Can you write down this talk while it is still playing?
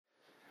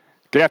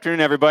Good afternoon,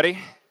 everybody.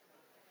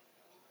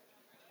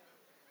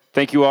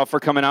 Thank you all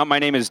for coming out. My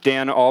name is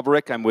Dan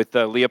Albrick. I'm with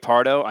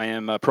Leopardo. I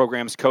am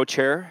program's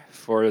co-chair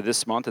for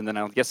this month, and then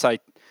I guess I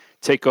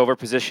take over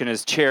position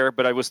as chair,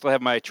 but I will still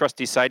have my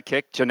trusty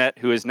sidekick, Jeanette,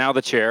 who is now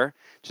the chair,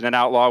 Jeanette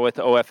Outlaw with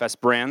OFS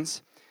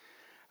Brands.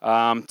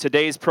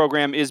 Today's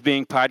program is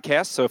being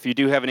podcast, so if you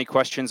do have any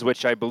questions,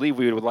 which I believe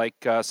we would like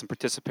some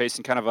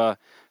participation, kind of a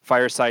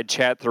fireside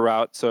chat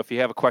throughout. So if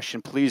you have a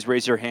question, please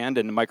raise your hand,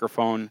 and the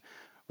microphone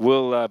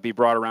will be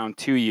brought around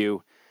to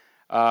you.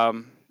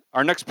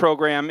 Our next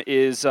program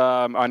is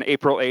on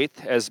April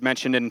 8th, as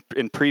mentioned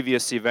in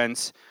previous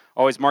events.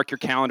 Always mark your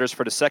calendars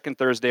for the second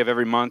Thursday of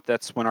every month.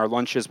 That's when our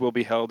lunches will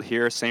be held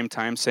here, same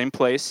time, same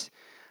place.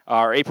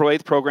 Our April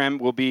 8th program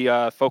will be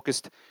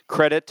focused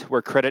credit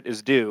where credit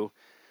is due.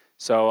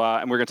 So,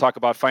 and we're going to talk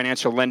about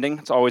financial lending.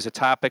 It's always a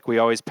topic. We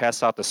always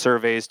pass out the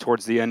surveys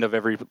towards the end of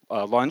every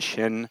lunch,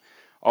 and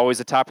always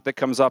a topic that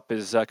comes up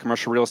is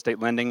commercial real estate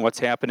lending. What's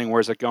happening?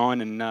 Where's it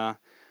going? And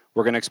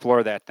we're going to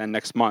explore that then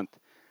next month.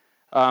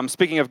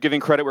 Speaking of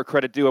giving credit where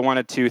credit due, I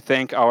wanted to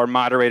thank our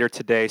moderator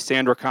today,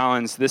 Sandra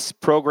Collins. This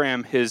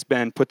program has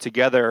been put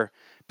together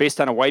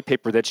based on a white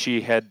paper that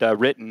she had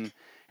written,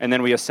 and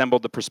then we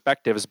assembled the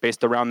perspectives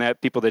based around that,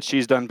 people that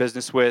she's done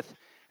business with,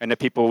 and the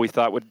people we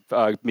thought would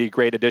be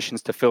great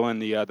additions to fill in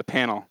the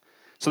panel.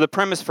 So the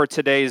premise for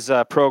today's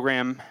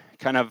program,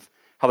 kind of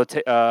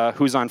how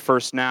who's on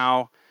first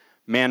now,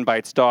 man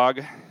bites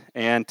dog,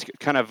 and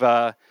kind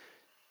of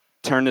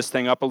turn this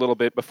thing up a little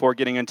bit before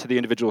getting into the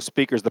individual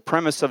speakers. The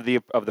premise of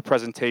the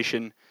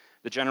presentation,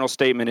 the general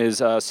statement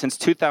is, since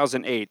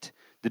 2008,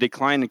 the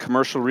decline in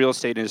commercial real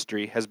estate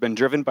industry has been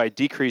driven by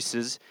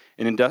decreases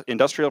in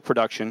industrial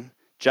production,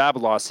 job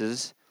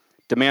losses,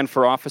 demand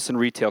for office and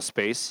retail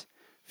space,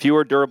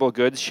 fewer durable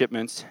goods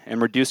shipments,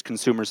 and reduced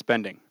consumer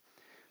spending.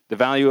 The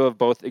value of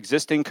both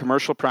existing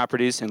commercial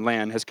properties and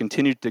land has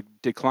continued to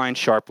decline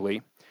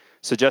sharply,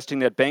 suggesting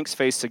that banks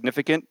face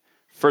significant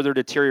further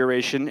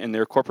deterioration in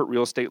their corporate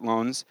real estate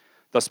loans.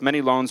 Thus, many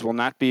loans will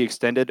not be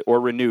extended or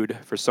renewed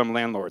for some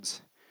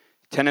landlords.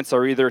 Tenants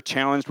are either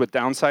challenged with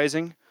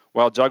downsizing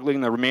while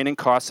juggling the remaining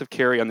costs of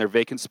carry on their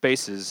vacant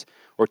spaces,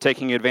 or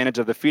taking advantage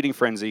of the feeding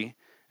frenzy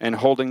and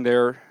holding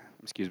their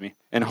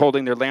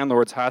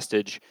landlords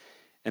hostage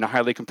in a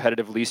highly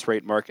competitive lease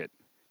rate market.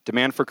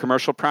 Demand for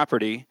commercial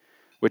property,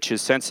 which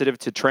is sensitive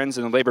to trends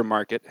in the labor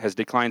market, has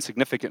declined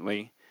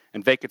significantly,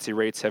 and vacancy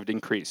rates have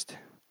increased.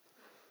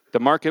 The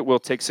market will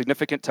take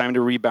significant time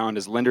to rebound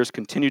as lenders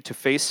continue to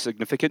face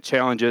significant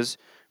challenges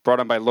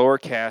brought on by lower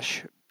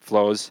cash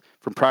flows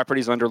from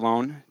properties under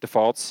loan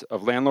defaults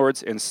of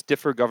landlords and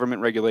stiffer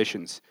government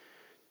regulations.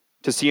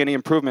 To see any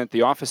improvement,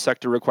 the office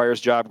sector requires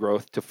job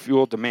growth to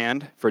fuel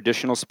demand for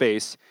additional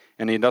space,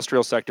 and the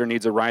industrial sector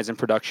needs a rise in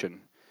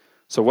production.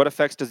 So what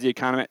effects does the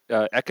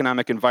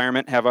economic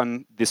environment have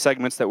on the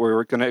segments that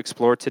we're going to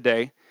explore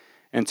today?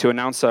 And to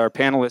announce our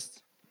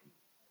panelists,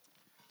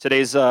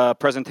 today's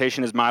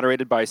presentation is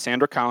moderated by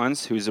Sandra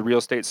Collins, who's a real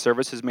estate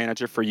services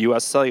manager for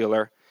U.S.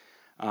 Cellular.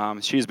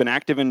 She's been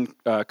active in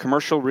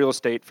commercial real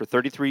estate for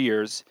 33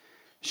 years.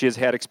 She has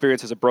had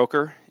experience as a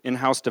broker,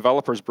 in-house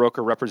developers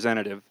broker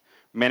representative,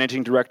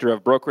 managing director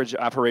of brokerage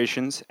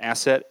operations,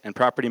 asset and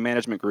property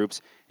management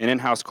groups, and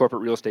in-house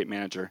corporate real estate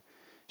manager.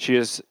 She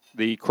is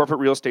the corporate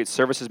real estate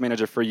services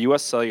manager for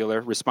U.S.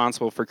 Cellular,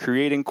 responsible for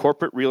creating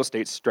corporate real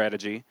estate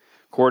strategy,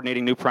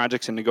 coordinating new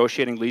projects, and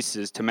negotiating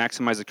leases to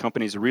maximize the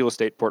company's real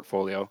estate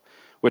portfolio,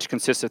 which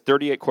consists of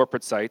 38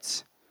 corporate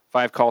sites,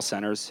 5 call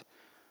centers,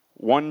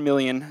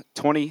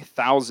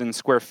 1,020,000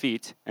 square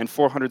feet, and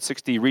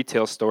 460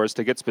 retail stores,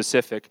 to get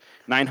specific,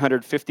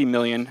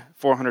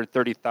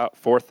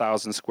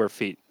 950,434,000 square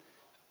feet.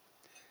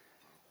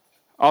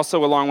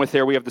 Also, along with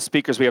there, we have the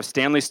speakers. We have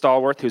Stanley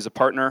Stallworth, who's a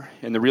partner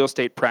in the real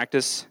estate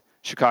practice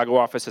Chicago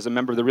office as a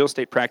member of the real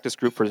estate practice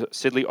group for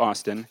Sidley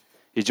Austin.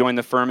 He joined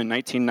the firm in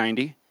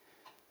 1990.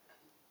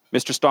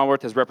 Mr.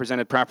 Stallworth has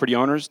represented property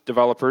owners,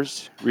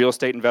 developers, real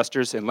estate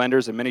investors, and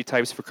lenders in many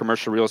types for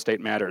commercial real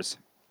estate matters.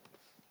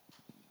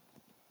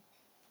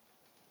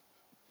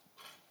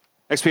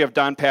 Next, we have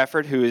Don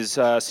Pafford, who is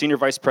Senior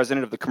Vice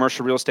President of the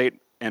Commercial Real Estate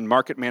and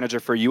Market Manager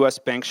for U.S.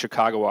 Bank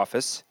Chicago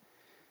office.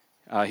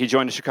 He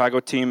joined the Chicago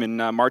team in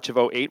March of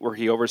 2008, where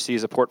he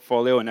oversees a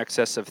portfolio in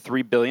excess of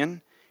 $3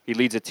 billion. He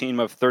leads a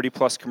team of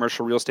 30-plus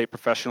commercial real estate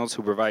professionals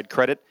who provide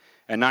credit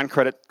and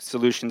non-credit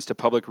solutions to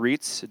public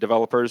REITs,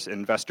 developers, and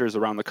investors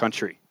around the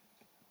country.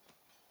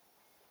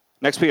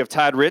 Next, we have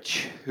Todd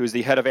Rich, who is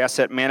the head of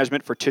asset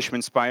management for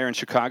Tishman Speyer in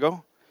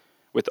Chicago,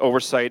 with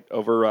oversight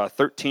over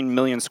 13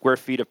 million square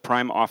feet of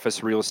prime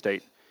office real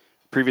estate.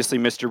 Previously,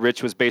 Mr.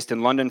 Rich was based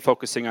in London,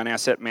 focusing on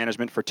asset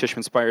management for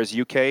Tishman Speyer's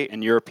UK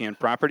and European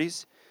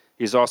properties.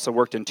 He's also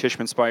worked in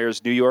Tishman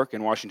Speyer's New York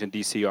and Washington,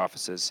 D.C.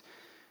 offices.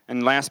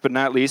 And last but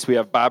not least, we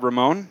have Bob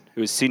Reaumond,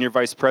 who is Senior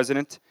Vice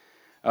President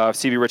of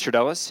CB Richard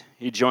Ellis.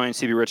 He joined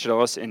CB Richard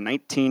Ellis in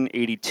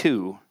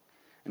 1982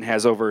 and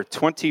has over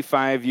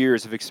 25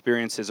 years of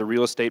experience as a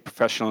real estate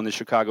professional in the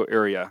Chicago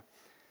area.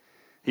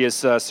 He has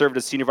served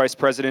as Senior Vice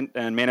President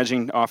and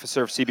Managing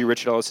Officer of CB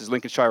Richard Ellis'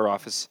 Lincolnshire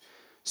office,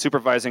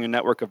 supervising a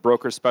network of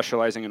brokers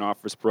specializing in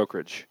office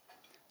brokerage.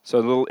 So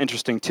a little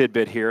interesting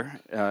tidbit here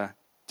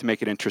to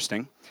make it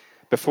interesting.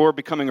 Before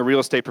becoming a real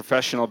estate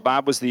professional,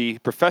 Bob was the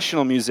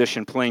professional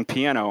musician playing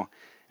piano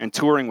and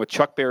touring with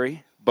Chuck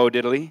Berry, Bo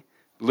Diddley,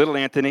 Little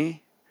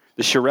Anthony,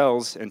 the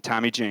Shirelles, and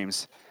Tommy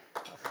James.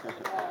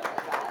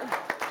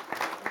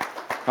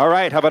 All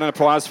right, how about an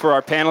applause for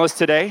our panelist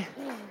today?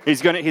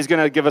 He's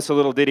gonna give us a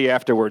little ditty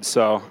afterwards,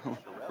 so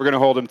we're gonna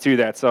hold him to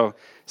that. So,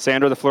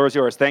 Sandra, the floor is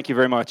yours. Thank you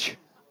very much.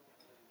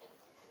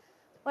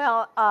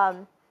 Well,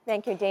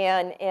 thank you,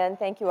 Dan, and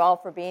thank you all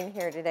for being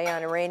here today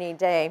on a rainy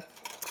day.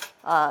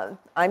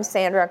 I'm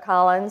Sandra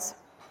Collins,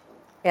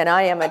 and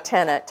I am a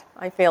tenant.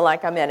 I feel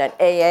like I'm in an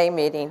AA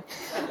meeting.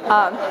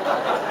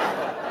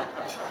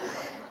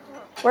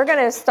 We're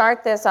going to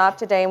start this off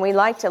today, and we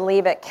like to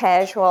leave it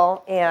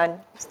casual. And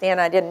Stan,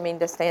 I didn't mean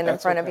to stand in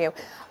front of you.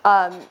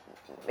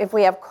 If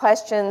we have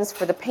questions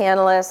for the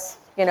panelists,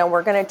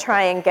 we're going to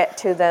try and get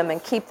to them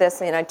and keep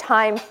this in a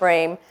time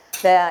frame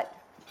that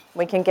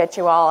we can get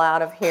you all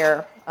out of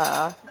here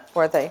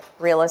for the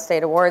Real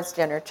Estate Awards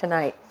dinner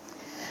tonight.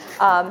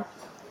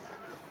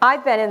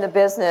 I've been in the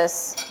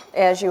business,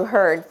 as you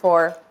heard,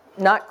 for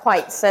not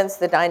quite since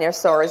the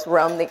dinosaurs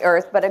roamed the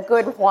earth, but a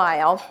good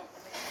while.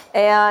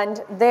 And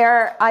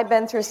I've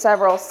been through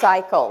several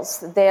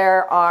cycles.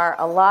 There are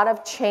a lot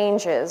of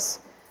changes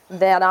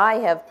that I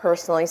have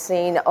personally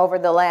seen over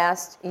the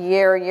last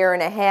year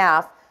and a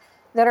half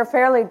that are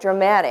fairly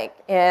dramatic.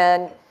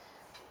 And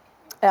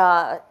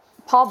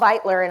Paul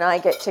Beitler and I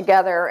get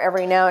together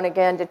every now and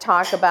again to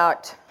talk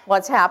about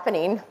what's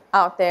happening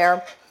out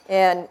there.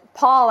 And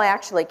Paul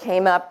actually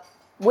came up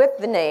with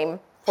the name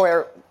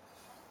for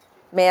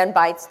Man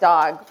Bites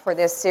Dog for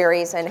this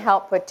series and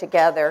helped put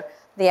together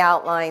the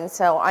outline.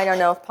 So I don't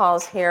know if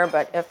Paul's here,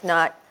 but if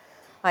not,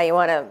 I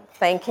want to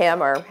thank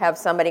him or have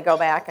somebody go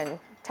back and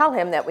tell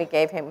him that we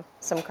gave him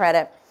some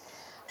credit.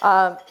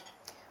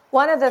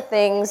 One of the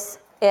things,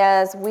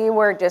 as we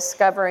were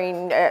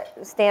discovering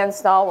Stan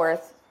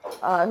Stallworth,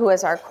 who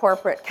is our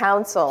corporate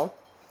counsel,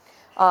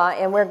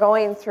 and we're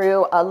going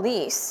through a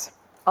lease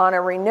on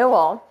a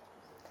renewal,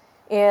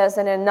 is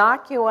an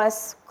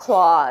innocuous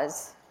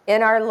clause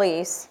in our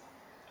lease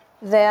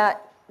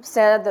that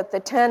said that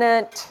the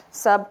tenant,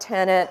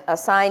 subtenant,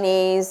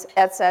 assignees,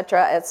 et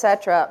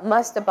cetera,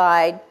 must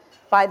abide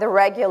by the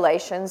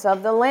regulations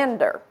of the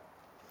lender.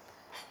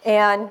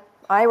 And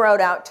I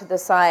wrote out to the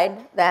side,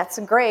 that's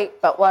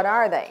great, but what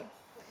are they?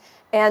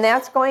 And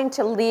that's going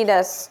to lead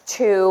us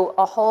to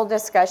a whole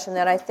discussion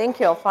that I think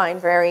you'll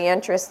find very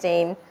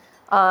interesting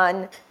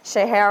on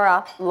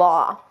Sharia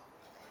law.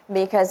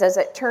 Because as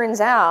it turns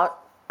out,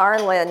 our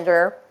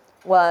lender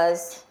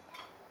was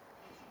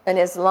an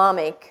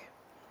Islamic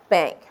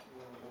bank.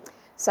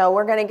 So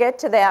we're going to get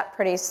to that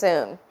pretty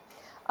soon.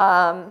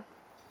 So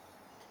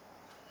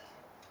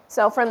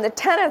from the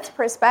tenant's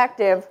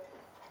perspective,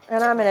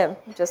 and I'm going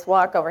to just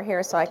walk over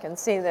here so I can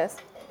see this,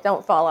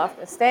 don't fall off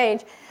the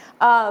stage.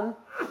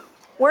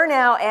 We're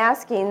now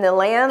asking the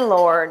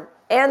landlord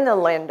and the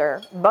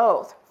lender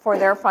both for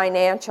their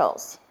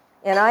financials.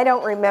 And I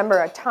don't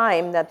remember a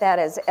time that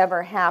has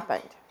ever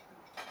happened.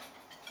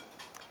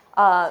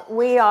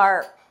 We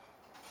are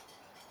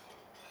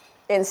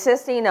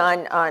insisting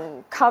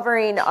on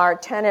covering our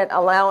tenant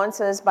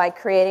allowances by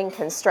creating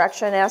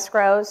construction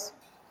escrows.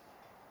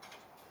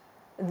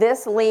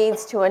 This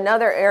leads to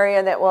another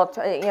area that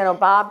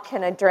Bob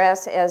can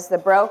address as the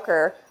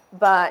broker,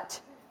 but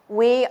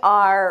we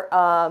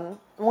are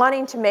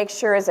wanting to make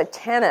sure as a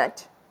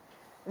tenant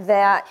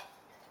that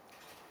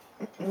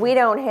we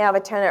don't have a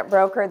tenant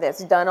broker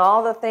that's done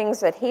all the things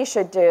that he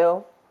should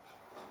do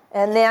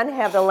and then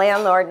have the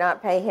landlord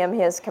not pay him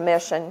his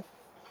commission.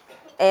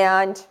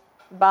 And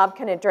Bob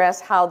can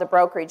address how the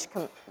brokerage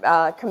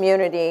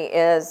community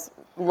is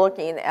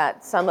looking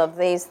at some of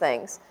these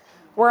things.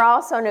 We're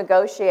also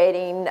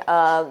negotiating the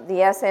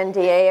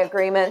SNDA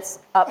agreements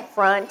up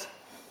front.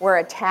 We're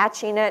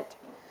attaching it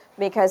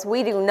because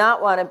we do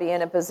not want to be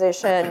in a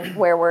position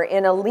where we're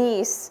in a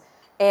lease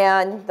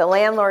and the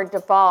landlord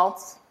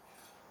defaults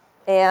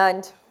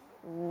and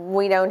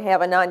we don't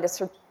have a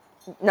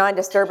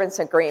non-disturbance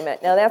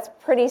agreement. Now that's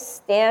pretty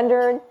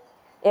standard,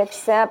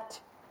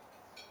 except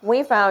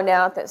we found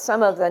out that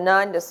some of the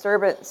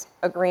non-disturbance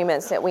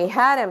agreements that we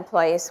had in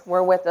place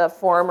were with a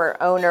former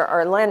owner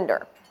or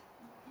lender.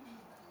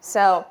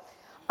 So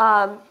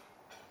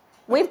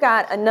we've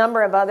got a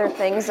number of other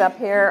things up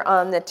here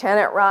on the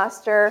tenant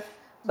roster,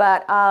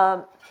 but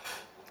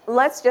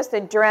let's just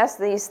address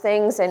these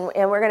things, and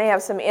we're going to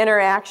have some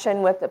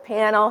interaction with the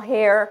panel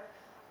here.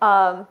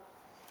 Don,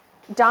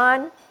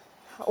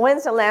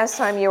 when's the last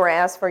time you were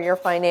asked for your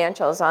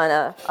financials on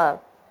a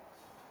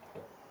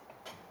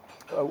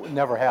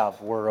Never have.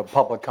 We're a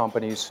public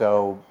company,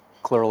 so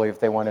clearly if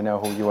they want to know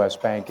who U.S.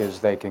 Bank is,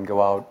 they can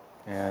go out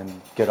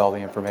and get all the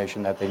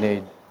information that they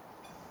need.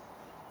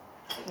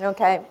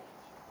 Okay.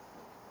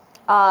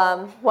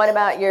 What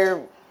about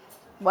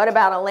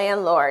a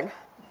landlord?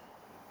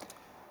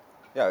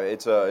 Yeah,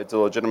 it's a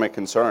legitimate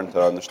concern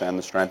to understand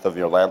the strength of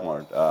your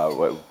landlord.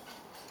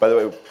 By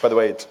the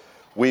way,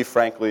 we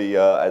frankly,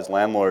 as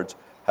landlords,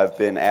 have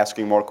been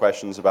asking more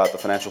questions about the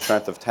financial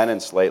strength of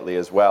tenants lately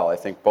as well. I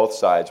think both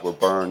sides were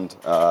burned,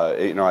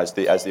 as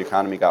the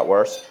economy got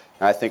worse.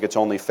 And I think it's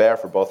only fair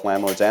for both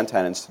landlords and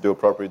tenants to do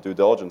appropriate due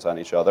diligence on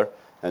each other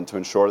and to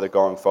ensure that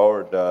going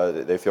forward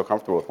they feel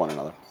comfortable with one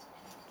another.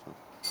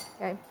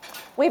 Okay.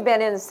 We've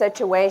been in a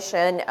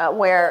situation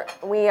where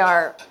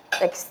we're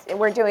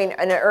doing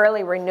an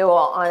early renewal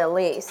on a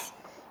lease,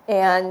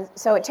 and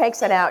so it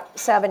takes it out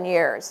 7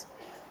 years,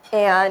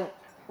 and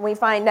we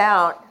find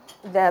out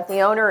that the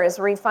owner is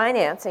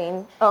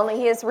refinancing. Only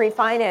his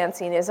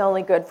refinancing is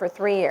only good for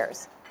 3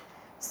 years.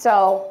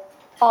 So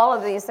all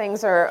of these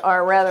things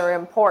are rather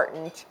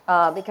important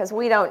because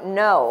we don't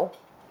know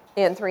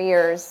in 3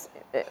 years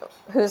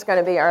who's going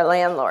to be our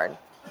landlord.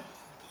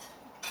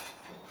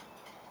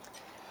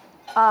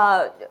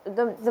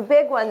 The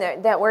big one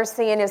that we're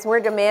seeing is we're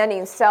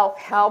demanding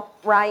self-help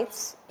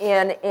rights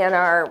in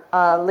our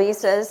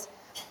leases.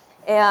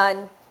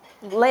 And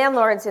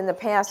landlords in the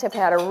past have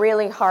had a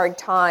really hard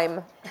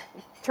time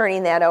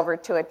turning that over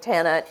to a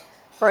tenant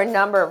for a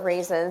number of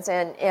reasons.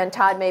 And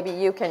Todd, maybe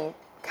you can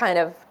kind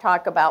of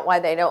talk about why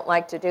they don't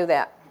like to do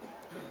that.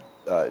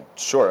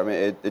 Sure. I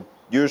mean, it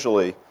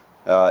usually,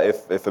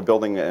 if a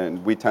building,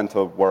 and we tend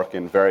to work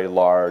in very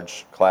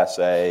large Class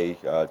A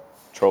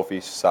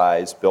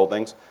trophy-size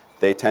buildings,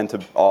 they tend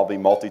to all be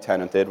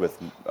multi-tenanted with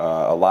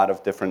a lot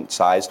of different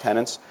size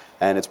tenants,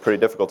 and it's pretty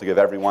difficult to give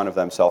every one of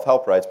them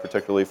self-help rights,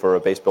 particularly for a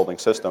base building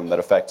system that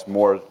affects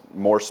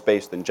more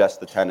space than just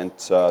the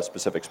tenant's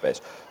specific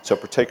space. So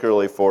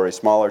particularly for a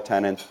smaller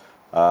tenant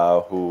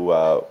who,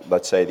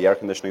 let's say the air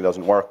conditioning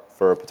doesn't work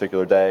for a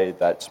particular day,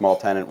 that small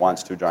tenant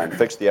wants to try and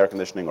fix the air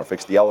conditioning or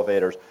fix the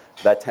elevators.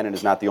 That tenant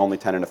is not the only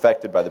tenant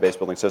affected by the base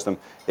building system.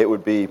 It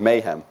would be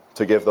mayhem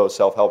to give those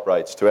self-help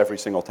rights to every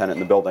single tenant in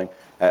the building,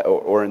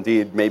 or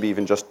indeed maybe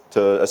even just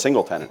to a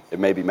single tenant. It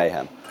may be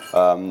mayhem.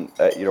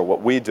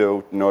 What we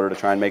do in order to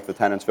try and make the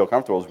tenants feel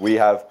comfortable is we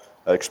have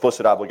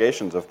explicit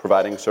obligations of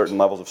providing certain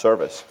levels of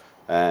service.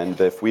 And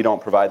if we don't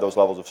provide those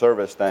levels of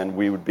service, then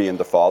we would be in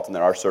default, and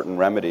there are certain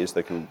remedies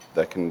that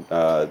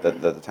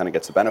the tenant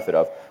gets the benefit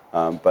of.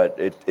 But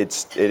it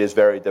is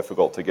very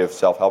difficult to give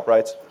self-help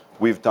rights.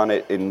 We've done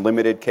it in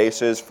limited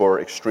cases for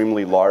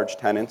extremely large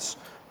tenants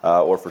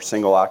or for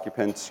single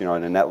occupants, in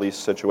a net lease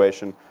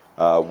situation,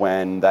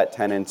 when that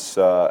tenant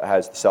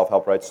has the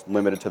self-help rights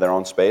limited to their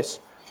own space.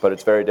 But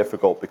it's very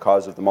difficult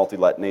because of the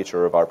multi-let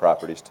nature of our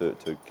properties to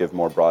give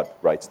more broad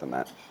rights than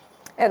that.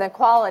 And the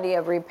quality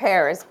of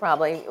repairs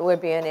probably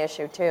would be an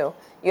issue too.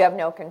 You have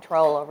no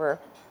control over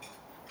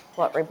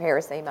what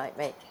repairs they might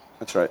make.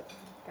 That's right.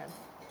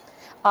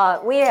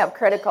 Okay. We have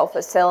critical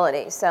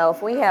facilities, so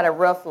if we had a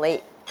roof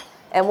leak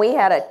and we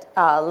had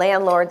a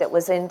landlord that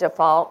was in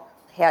default,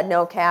 had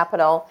no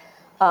capital,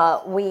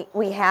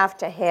 we have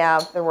to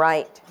have the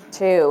right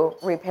to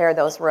repair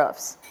those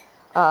roofs.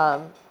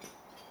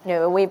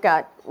 We've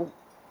got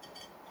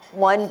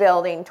one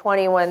building,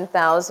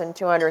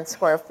 21,200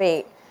 square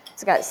feet.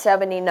 It's got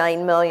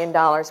 $79 million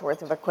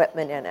worth of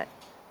equipment in it.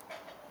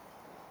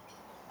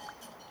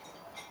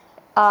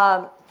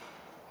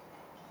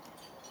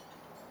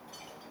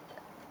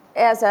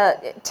 As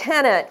a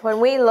tenant,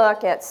 when we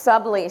look at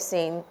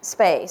subleasing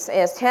space,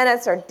 as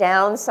tenants are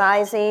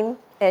downsizing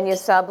and you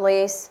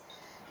sublease,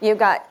 you've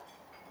got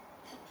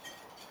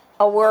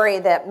a worry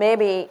that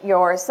maybe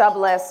your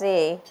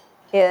sublessee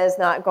is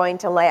not going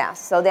to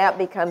last. So that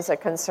becomes a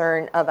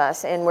concern of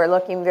us, and we're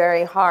looking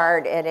very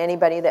hard at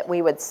anybody that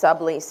we would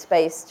sublease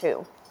space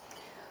to.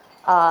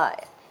 As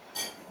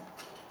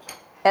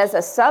a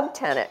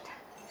subtenant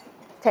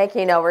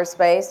taking over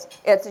space,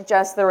 it's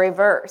just the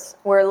reverse.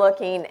 We're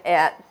looking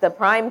at the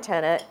prime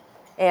tenant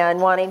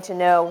and wanting to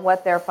know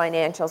what their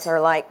financials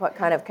are like, what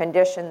kind of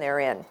condition they're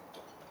in.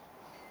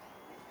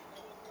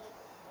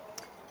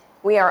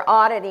 We are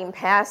auditing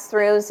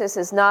pass-throughs. This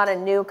is not a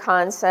new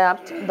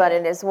concept, but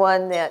it is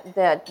one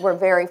that we're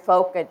very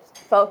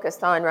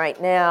focused on right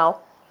now,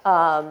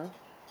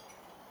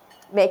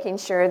 making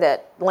sure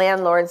that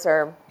landlords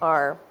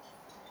are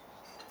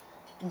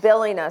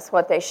billing us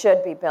what they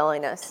should be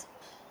billing us.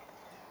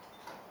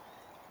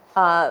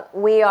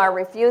 We are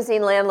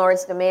refusing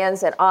landlords'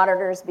 demands that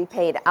auditors be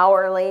paid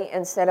hourly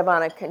instead of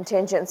on a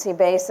contingency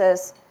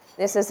basis.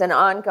 This is an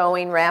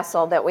ongoing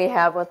wrestle that we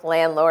have with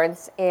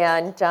landlords,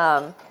 and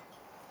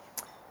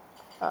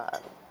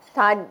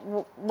Todd,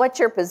 what's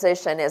your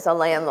position as a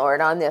landlord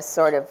on this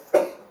sort of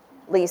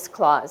lease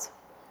clause?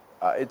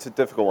 It's a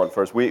difficult one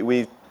for us.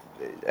 Every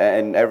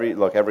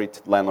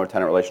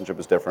landlord-tenant relationship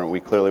is different. We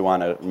clearly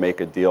want to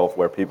make a deal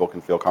where people can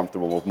feel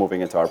comfortable with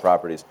moving into our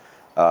properties.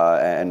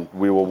 And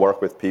we will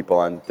work with people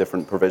on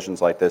different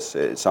provisions like this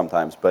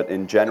sometimes. But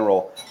in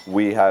general,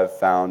 we have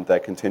found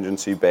that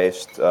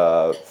contingency-based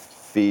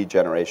fee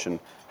generation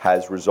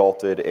has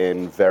resulted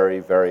in very,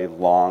 very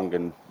long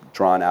and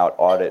drawn-out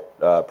audit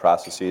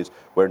processes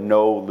where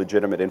no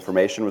legitimate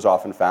information was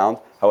often found.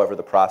 However,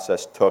 the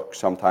process took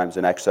sometimes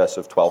in excess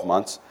of 12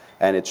 months,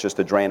 and it's just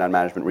a drain on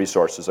management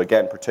resources.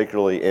 Again,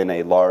 particularly in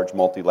a large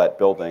multi-let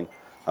building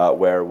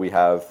where we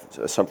have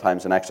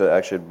sometimes an excess,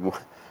 actually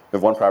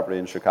have one property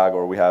in Chicago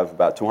where we have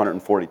about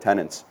 240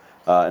 tenants.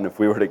 And if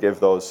we were to give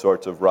those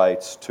sorts of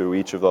rights to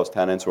each of those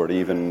tenants, or to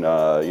even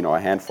a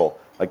handful,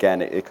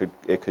 again, it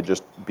could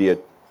just be a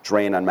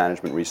drain on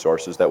management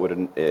resources that would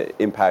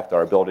impact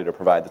our ability to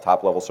provide the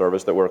top level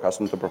service that we're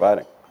accustomed to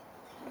providing.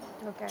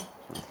 Okay.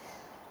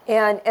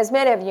 And as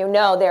many of you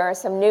know, there are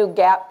some new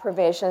GAAP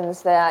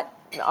provisions that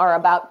are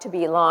about to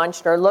be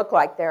launched, or look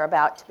like they're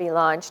about to be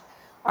launched.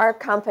 Our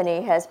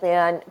company has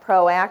been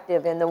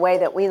proactive in the way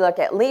that we look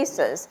at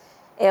leases.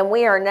 And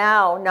we are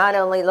now not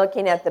only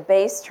looking at the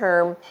base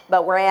term,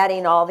 but we're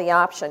adding all the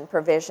option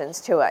provisions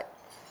to it.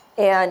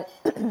 And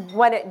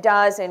what it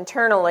does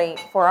internally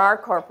for our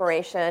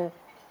corporation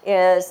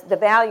is the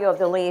value of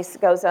the lease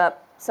goes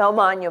up so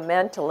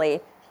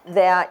monumentally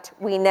that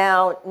we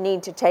now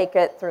need to take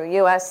it through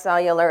U.S.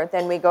 Cellular,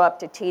 then we go up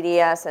to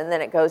TDS, and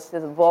then it goes to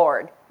the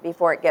board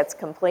before it gets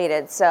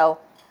completed. So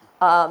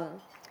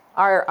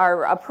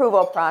our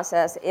approval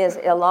process is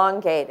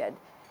elongated.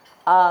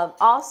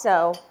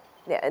 Also,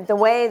 the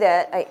way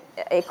that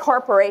a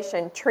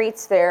corporation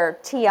treats their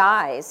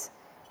TIs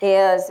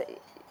is,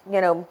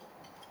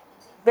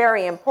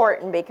 very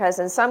important, because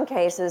in some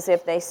cases,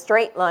 if they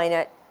straight line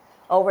it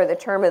over the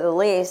term of the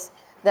lease,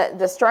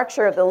 the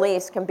structure of the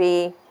lease can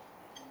be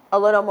a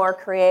little more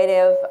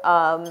creative.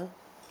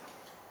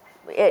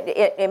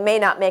 It may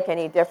not make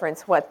any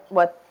difference what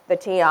the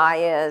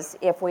TI is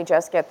if we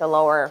just get the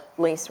lower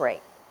lease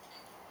rate.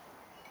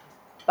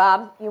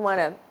 Bob, you want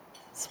to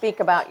speak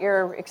about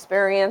your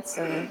experience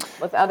and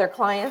with other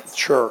clients?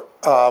 Sure.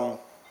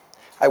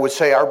 I would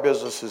say our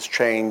business has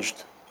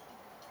changed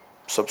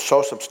so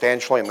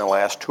substantially in the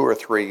last 2 or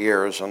 3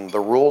 years, and the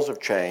rules have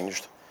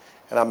changed,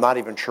 and I'm not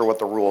even sure what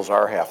the rules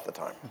are half the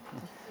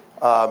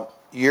time.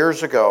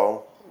 Years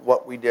ago,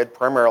 what we did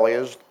primarily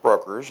as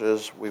brokers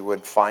is we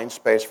would find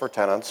space for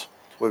tenants,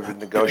 we would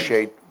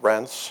negotiate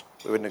rents,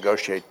 we would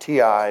negotiate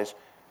TIs,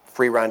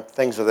 free rent,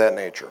 things of that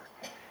nature.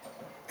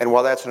 And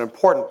while that's an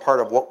important part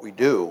of what we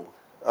do,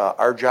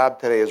 our job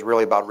today is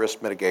really about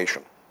risk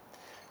mitigation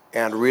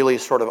and really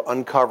sort of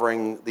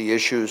uncovering the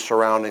issues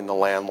surrounding the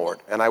landlord.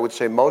 And I would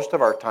say most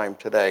of our time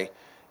today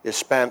is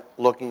spent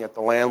looking at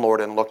the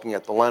landlord and looking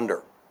at the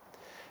lender.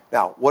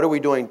 Now, what are we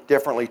doing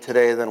differently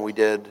today than we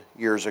did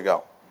years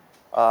ago?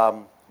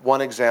 One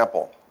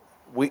example,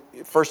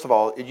 first of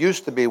all, it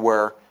used to be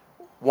where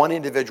one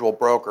individual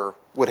broker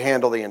would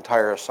handle the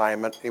entire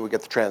assignment, he would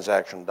get the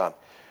transaction done.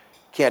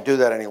 Can't do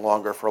that any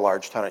longer for a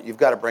large tenant. You've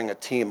got to bring a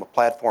team, a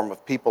platform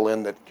of people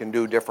in that can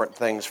do different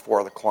things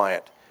for the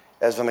client.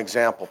 As an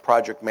example,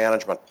 project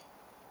management.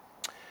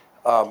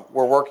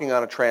 We're working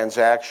on a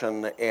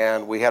transaction,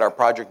 and we had our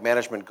project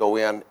management go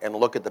in and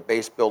look at the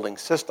base building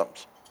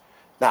systems.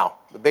 Now,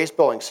 the base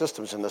building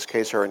systems in this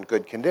case are in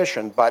good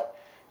condition, but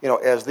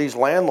as these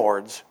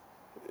landlords,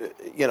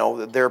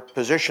 their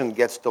position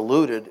gets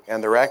diluted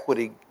and their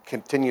equity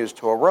continues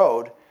to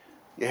erode,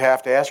 you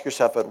have to ask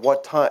yourself at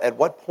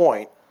what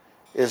point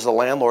is the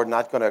landlord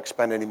not going to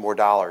expend any more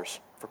dollars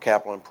for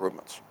capital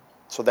improvements?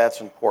 So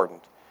that's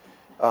important.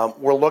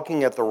 We're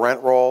looking at the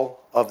rent roll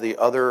of the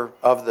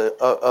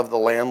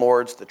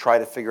landlords to try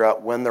to figure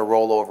out when their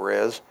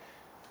rollover is.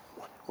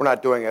 We're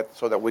not doing it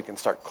so that we can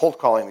start cold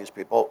calling these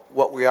people.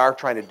 What we are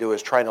trying to do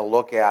is trying to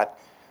look at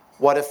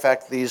what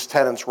effect these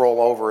tenants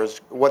roll over is,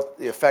 what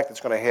the effect it's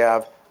going to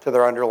have to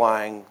their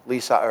underlying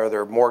lease or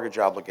their mortgage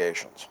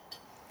obligations.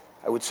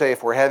 I would say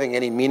if we're having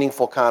any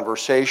meaningful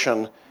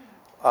conversation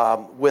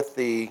with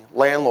the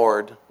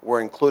landlord,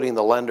 we're including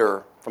the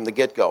lender from the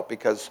get-go,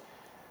 because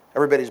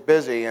everybody's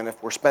busy, and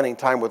if we're spending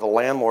time with a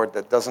landlord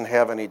that doesn't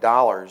have any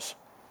dollars,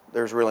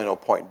 there's really no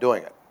point in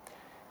doing it.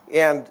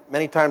 And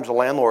many times the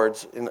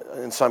landlords,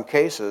 in some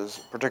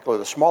cases, particularly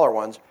the smaller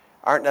ones,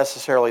 aren't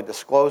necessarily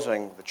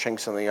disclosing the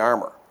chinks in the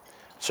armor.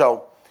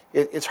 So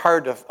it's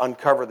hard to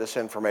uncover this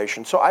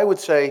information. So I would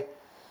say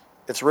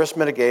it's risk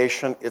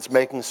mitigation, it's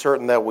making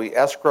certain that we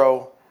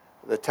escrow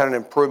the tenant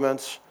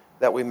improvements,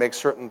 that we make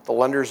certain the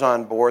lender's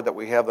on board, that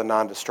we have the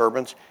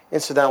non-disturbance.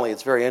 Incidentally,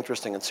 it's very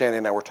interesting, and Sandy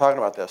and I were talking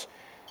about this.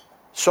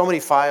 So many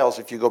files,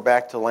 if you go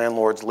back to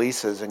landlords'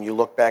 leases and you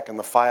look back in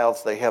the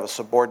files, they have a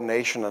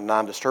subordination and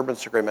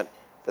non-disturbance agreement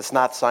that's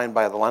not signed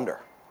by the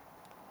lender.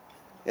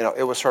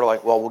 It was sort of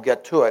like, well, we'll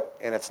get to it,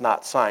 and it's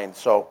not signed.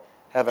 So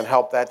haven't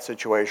helped that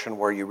situation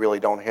where you really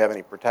don't have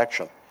any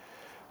protection.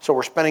 So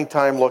we're spending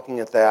time looking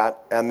at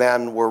that, and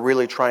then we're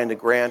really trying to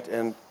grant,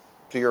 and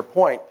to your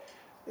point,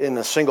 in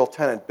a single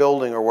tenant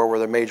building or where we're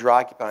the major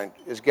occupant,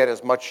 is get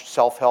as much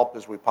self-help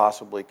as we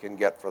possibly can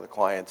get for the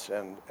clients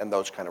and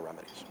those kind of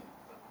remedies.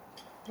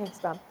 Thanks,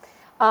 Bob.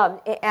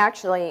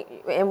 Actually,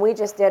 and we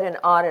just did an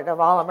audit of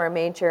all of our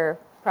major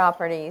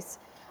properties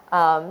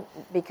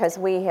because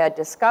we had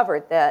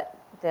discovered that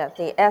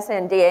the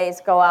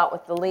SNDAs go out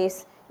with the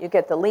lease, you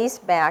get the lease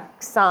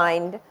back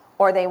signed,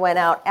 or they went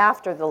out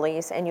after the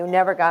lease and you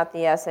never got the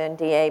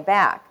SNDA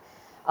back.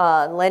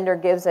 Lender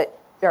gives it,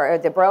 or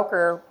the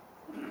broker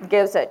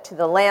gives it to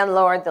the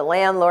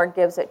landlord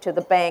gives it to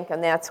the bank,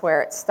 and that's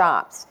where it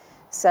stops.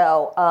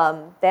 So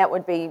that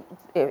would be,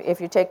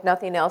 if you take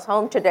nothing else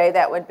home today,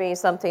 that would be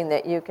something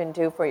that you can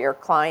do for your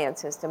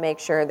clients, is to make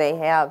sure they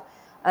have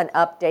an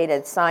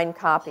updated signed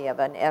copy of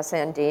an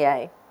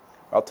SNDA.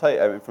 I'll tell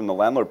you, I mean, from the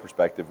landlord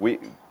perspective,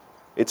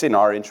 it's in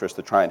our interest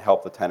to try and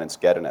help the tenants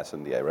get an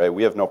SNDA, right?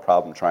 We have no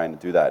problem trying to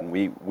do that, and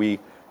we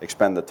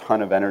expend a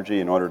ton of energy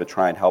in order to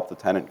try and help the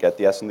tenant get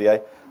the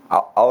SNDA.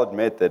 I'll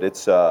admit that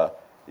it's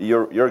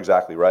you're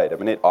exactly right. I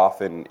mean, it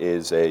often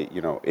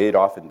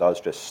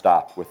does just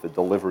stop with the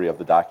delivery of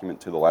the document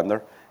to the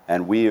lender,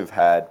 and we've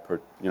had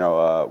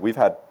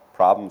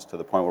problems to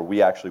the point where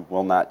we actually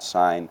will not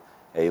sign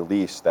a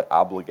lease that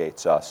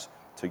obligates us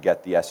to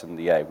get the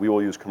SNDA. We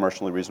will use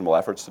commercially reasonable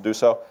efforts to do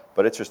so,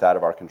 but it's just out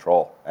of our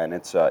control. And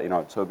it's so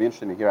it'd be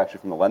interesting to hear actually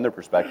from the lender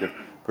perspective,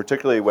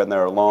 particularly when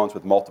there are loans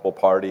with multiple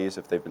parties,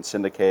 if they've been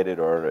syndicated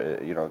or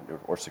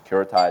or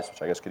securitized,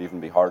 which I guess could even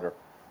be harder.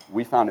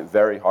 We found it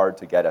very hard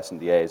to get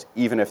SNDAs,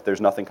 even if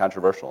there's nothing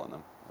controversial in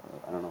them.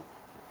 I don't know.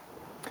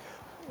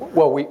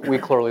 Well, we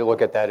clearly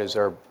look at that as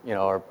our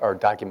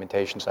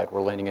documentation side.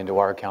 We're leaning into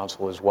our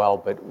counsel as well,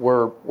 but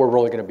we're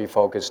really going to be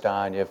focused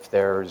on if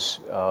there's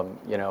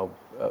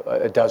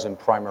a dozen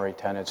primary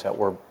tenants that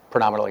we're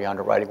predominantly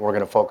underwriting. We're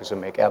going to focus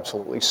and make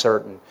absolutely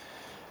certain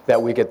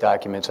that we get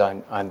documents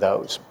on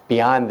those.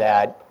 Beyond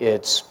that,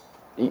 it's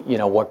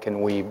what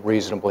can we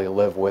reasonably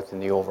live with in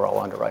the overall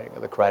underwriting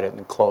of the credit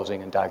and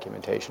closing and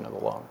documentation of the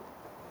loan.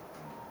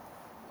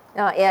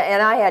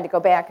 And I had to go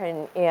back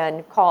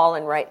and call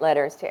and write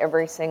letters to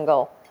every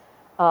single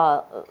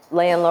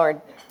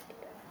landlord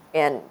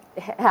and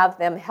have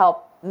them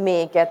help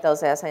me get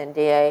those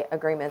SNDA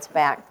agreements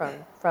back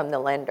from the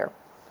lender.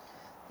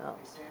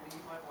 Sandy,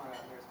 you might want to,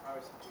 there's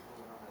probably some people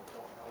who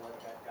don't know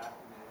what that document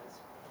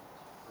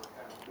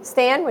is.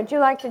 Stan, would you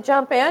like to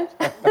jump in?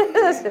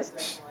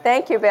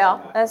 Thank you,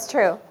 Bill. That's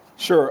true.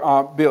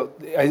 Sure. Bill,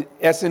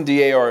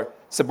 SNDA, or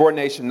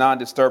Subordination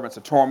Non-Disturbance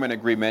Atonement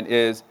Agreement,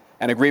 is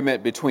an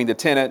agreement between the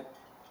tenant,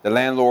 the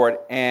landlord,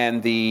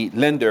 and the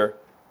lender,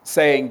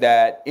 saying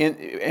that,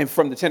 and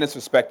from the tenant's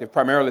perspective,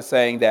 primarily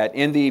saying that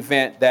in the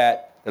event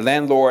that the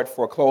landlord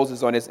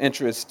forecloses on its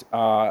interest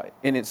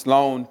in its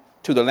loan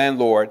to the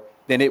landlord,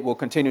 then it will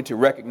continue to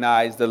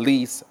recognize the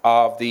lease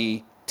of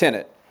the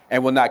tenant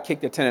and will not kick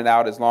the tenant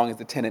out as long as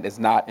the tenant is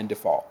not in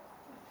default.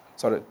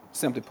 So to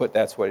simply put,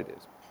 that's what it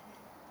is.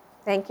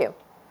 Thank you.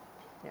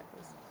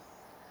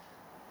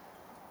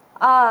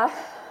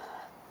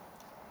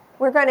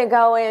 We're going to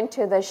go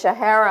into the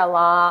Shahara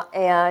law,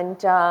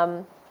 and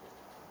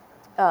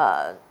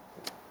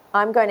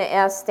I'm going to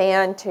ask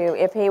Stan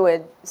if he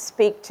would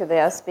speak to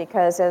this,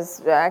 because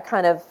as I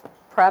kind of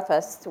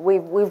prefaced,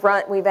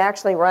 we've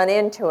actually run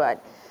into it,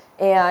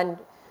 and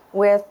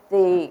with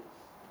the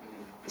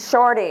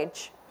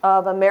shortage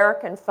of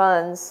American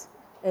funds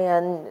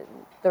and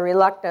the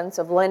reluctance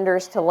of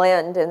lenders to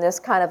lend in this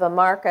kind of a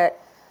market,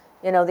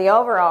 the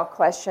overall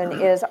question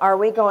is, are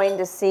we going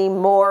to see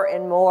more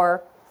and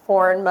more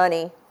foreign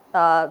money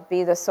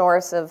be the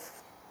source of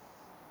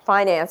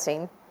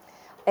financing?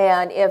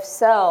 And if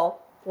so,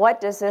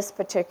 what does this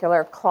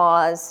particular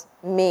clause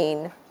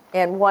mean,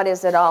 and what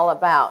is it all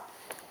about?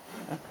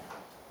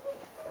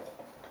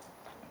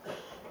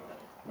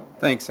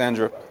 Thanks,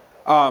 Sandra.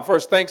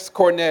 First, thanks,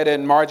 Cornette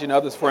and Margie and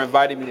others for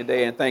inviting me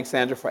today, and thanks,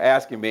 Sandra, for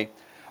asking me.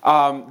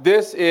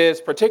 This is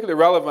particularly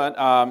relevant.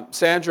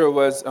 Sandra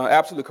was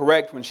absolutely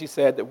correct when she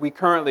said that we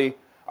currently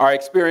are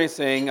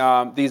experiencing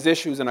these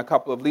issues in a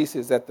couple of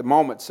leases at the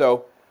moment.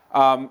 So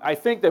I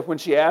think that when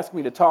she asked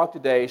me to talk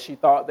today, she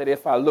thought that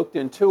if I looked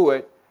into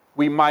it,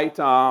 we might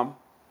find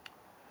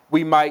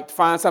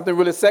something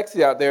really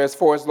sexy out there as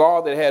far as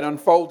law that had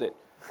unfolded.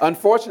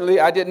 Unfortunately,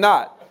 I did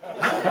not.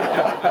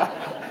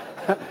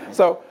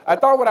 So I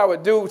thought what I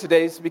would do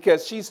today is,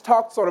 because she's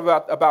talked sort of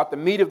about the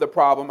meat of the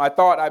problem, I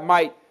thought I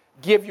might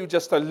give you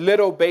just a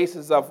little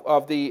basis of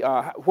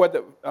where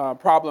the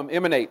problem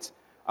emanates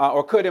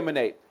or could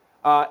emanate.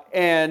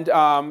 And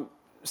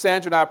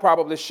Sandra and I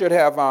probably should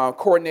have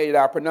coordinated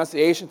our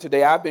pronunciation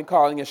today. I've been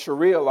calling it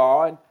Sharia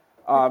law. And,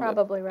 You're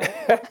probably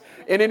right.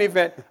 In any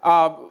event,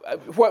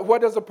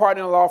 what does a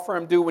partner in a law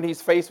firm do when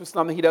he's faced with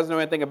something he doesn't know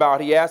anything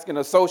about? He asks an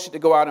associate to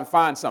go out and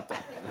find something.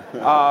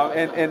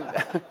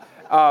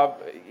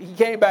 He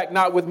came back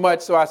not with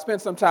much, so I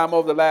spent some time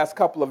over the last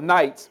couple of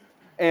nights.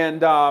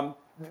 And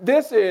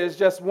this is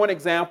just one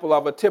example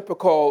of a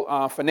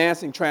typical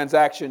financing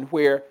transaction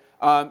where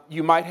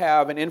you might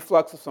have an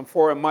influx of some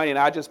foreign money, and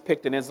I just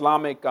picked an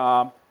Islamic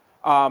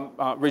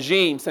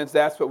regime since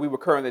that's what we were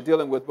currently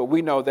dealing with, but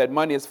we know that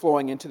money is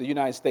flowing into the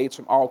United States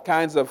from all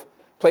kinds of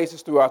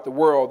places throughout the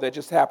world. There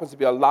just happens to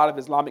be a lot of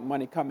Islamic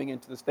money coming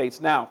into the States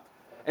now.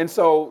 And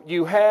so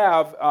you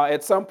have,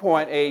 at some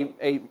point,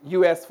 a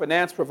U.S.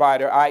 finance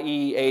provider,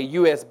 i.e. a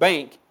U.S.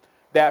 bank,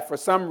 that for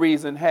some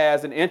reason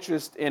has an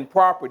interest in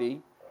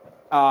property,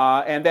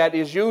 and that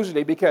is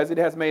usually because it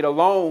has made a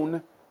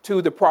loan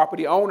to the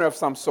property owner of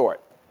some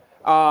sort.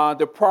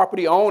 The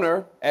property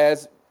owner,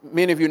 as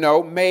many of you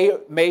know,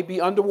 may be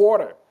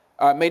underwater,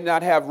 may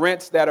not have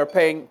rents that are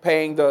paying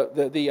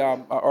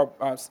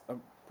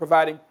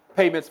providing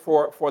payments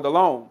for the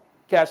loan.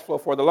 cash flow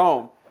for the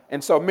loan.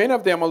 And so many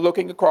of them are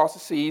looking across the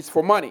seas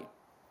for money.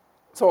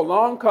 So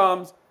along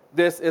comes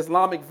this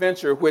Islamic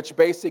venture, which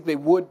basically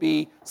would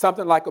be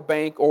something like a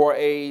bank or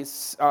a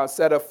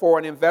set of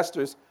foreign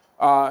investors,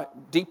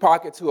 deep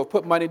pockets, who have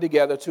put money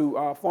together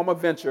to form a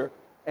venture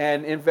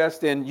and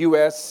invest in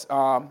U.S.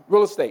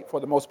 Real estate for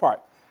the most part.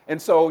 And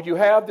so you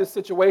have this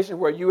situation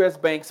where U.S.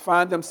 banks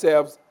find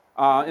themselves,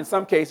 in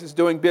some cases,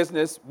 doing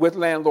business with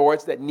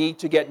landlords that need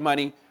to get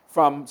money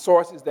from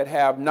sources that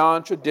have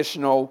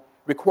non-traditional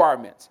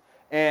requirements.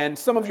 And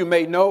some of you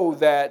may know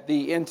that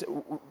the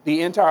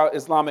entire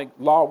Islamic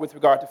law with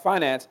regard to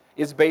finance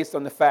is based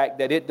on the fact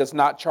that it does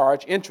not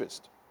charge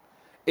interest.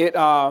 It,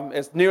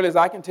 as nearly as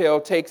I can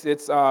tell, takes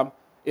its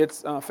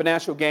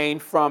financial gain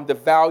from the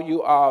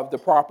value of the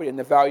property and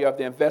the value of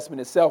the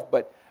investment itself,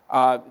 but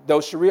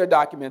those Sharia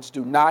documents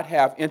do not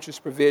have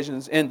interest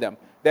provisions in them.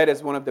 That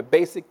is one of the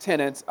basic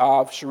tenets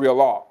of Sharia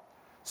law.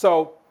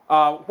 So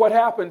what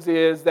happens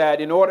is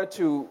that in order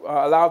to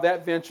allow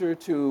that venture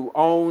to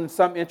own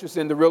some interest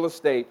in the real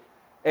estate,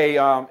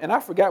 and I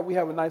forgot we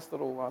have a nice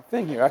little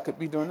thing here. I could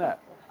be doing that.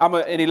 I'm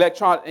an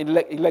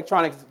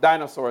electronics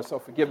dinosaur, so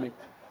forgive me.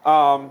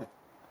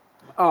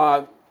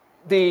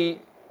 The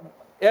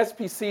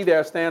SPC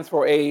there stands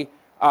for it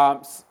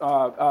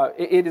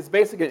is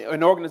basically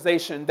an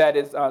organization that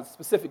is a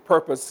specific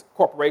purpose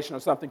corporation or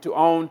something to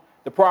own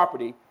the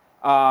property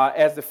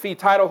as the fee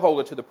title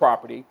holder to the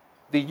property.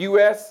 The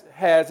U.S.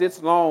 has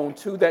its loan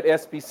to that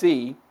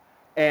SPC,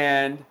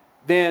 and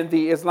then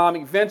the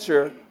Islamic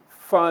venture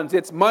funds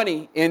its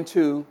money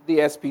into the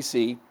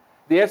SPC.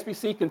 The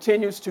SPC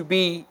continues to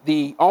be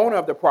the owner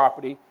of the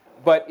property,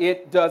 but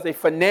it does a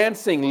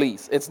financing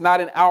lease. It's not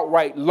an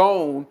outright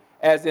loan,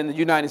 as in the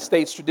United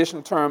States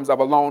traditional terms of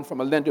a loan from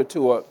a lender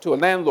to a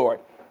landlord.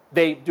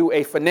 They do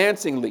a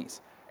financing lease.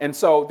 And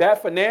so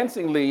that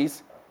financing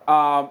lease,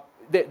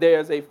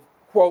 there's a,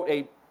 quote,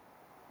 a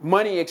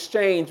money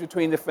exchange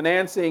between the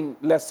financing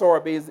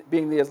lessor,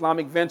 being the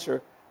Islamic venture,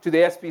 to the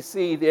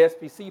SPC. The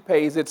SPC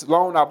pays its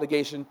loan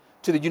obligation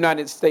to the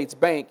United States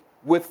bank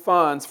with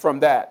funds from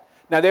that.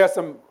 Now, there are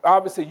some,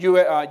 obviously,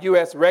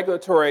 U.S.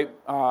 regulatory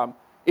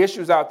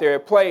issues out there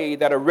at play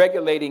that are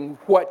regulating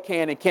what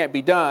can and can't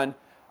be done.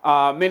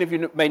 Many of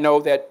you may know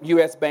that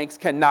U.S. banks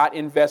cannot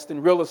invest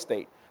in real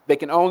estate. They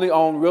can only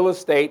own real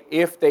estate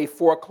if they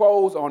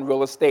foreclose on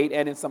real estate,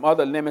 and in some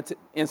other limited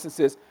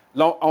instances,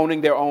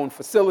 owning their own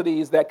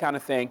facilities, that kind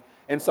of thing.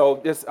 And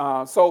so this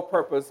sole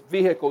purpose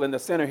vehicle in the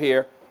center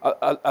here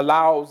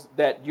allows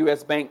that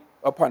U.S. bank,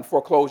 upon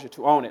foreclosure,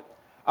 to own it.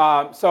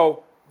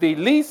 So the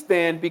lease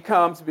then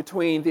becomes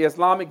between the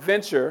Islamic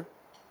venture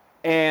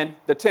and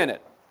the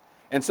tenant.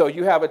 And so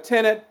you have a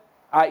tenant,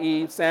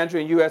 i.e. Sandra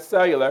and U.S.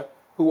 Cellular,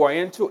 who are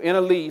in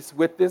a lease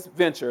with this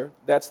venture,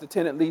 that's the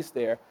tenant lease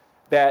there,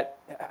 that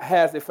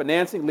has a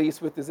financing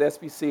lease with this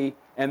SPC,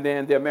 and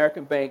then the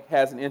American bank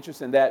has an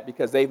interest in that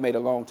because they've made a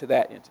loan to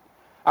that entity.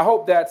 I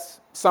hope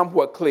that's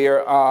somewhat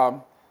clear.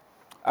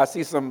 I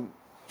see some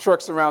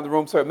trucks around the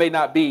room, so it may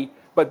not be,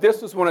 but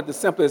this was one of the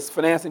simplest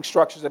financing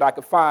structures that I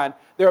could find.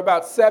 There are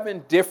about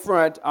 7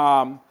 different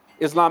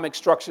Islamic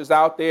structures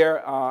out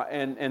there,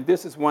 and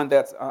this is one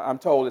that's, I'm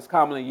told, is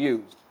commonly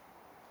used.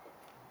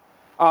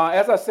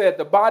 As I said,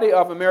 the body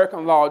of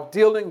American law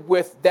dealing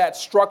with that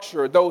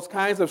structure, those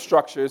kinds of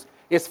structures,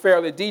 is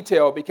fairly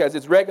detailed because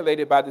it's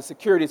regulated by the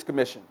Securities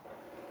Commission.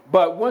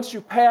 But once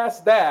you pass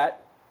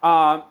that,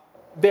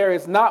 there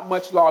is not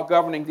much law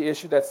governing the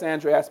issue that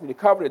Sandra asked me to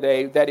cover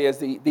today, that is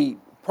the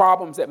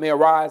problems that may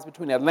arise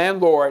between a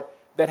landlord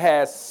that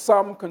has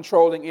some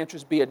controlling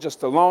interest, be it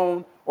just a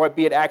loan or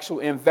be it actual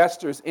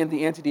investors in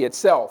the entity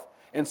itself.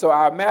 And so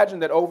I imagine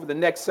that over the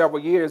next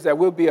several years, there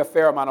will be a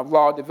fair amount of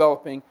law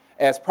developing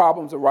as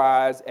problems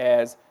arise,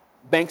 as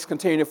banks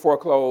continue to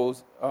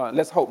foreclose.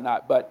 Let's hope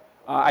not, but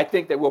I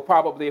think that we'll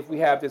probably, if we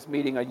have this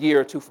meeting a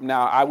year or two from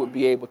now, I would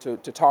be able to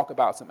talk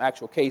about some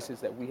actual cases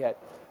that we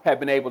had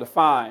been able to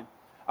find.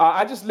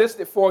 I just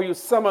listed for you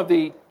some of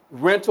the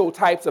rental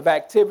types of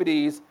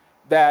activities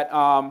that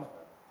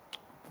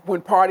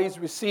when parties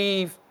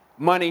receive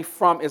money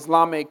from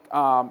Islamic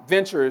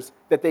ventures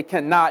that they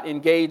cannot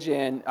engage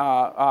in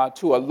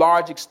to a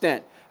large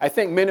extent. I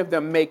think many of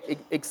them make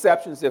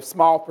exceptions if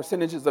small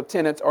percentages of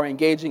tenants are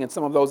engaging in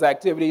some of those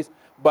activities,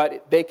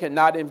 but they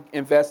cannot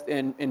invest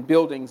in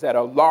buildings that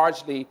are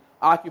largely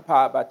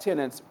occupied by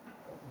tenants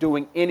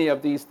doing any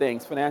of these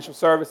things: financial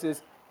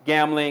services,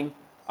 gambling,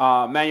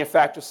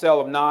 manufacture, sale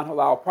of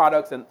non-halal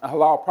products. And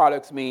halal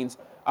products means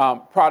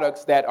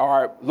products that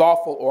are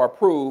lawful or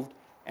approved,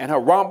 and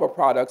haramba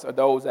products are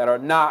those that are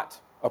not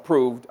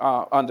approved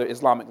under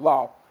Islamic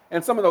law.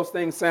 And some of those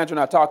things Sandra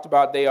and I talked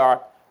about, they are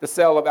the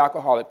sale of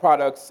alcoholic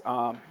products,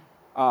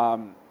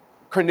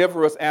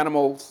 carnivorous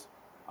animals.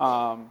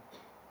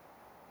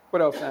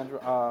 What else,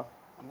 Sandra?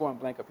 I'm going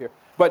blank up here.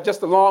 But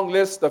just a long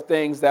list of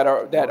things that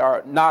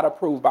are not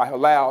approved by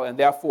halal, and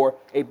therefore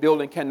a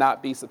building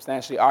cannot be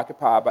substantially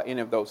occupied by any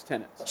of those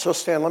tenants. So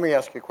Stan, let me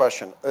ask you a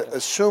question.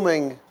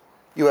 Assuming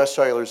U.S.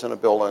 Cellular's in a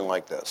building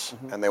like this,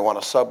 and they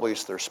want to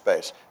sublease their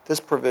space. This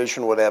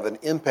provision would have an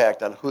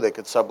impact on who they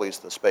could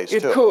sublease the space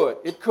to.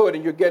 It could,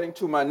 and you're getting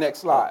to my next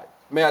slide.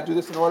 May I do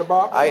this in order,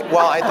 Bob? I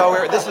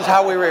thought this is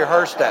how we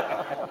rehearsed it.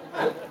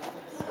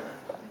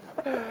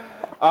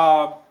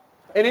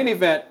 In any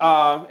event,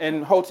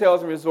 in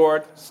hotels and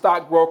resorts,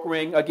 stock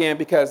brokering, again,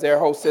 because their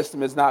whole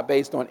system is not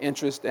based on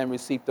interest and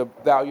receipt of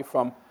value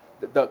from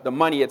the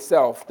money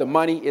itself. The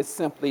money is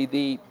simply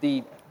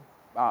the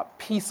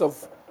piece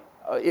of,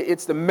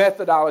 it's the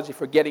methodology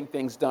for getting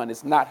things done.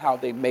 It's not how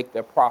they make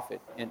their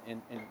profit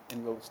in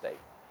real estate.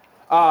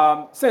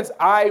 Since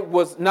I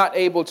was not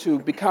able to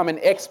become an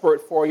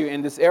expert for you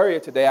in this area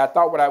today, I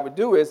thought what I would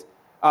do is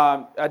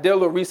I did a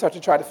little research to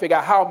try to figure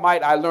out how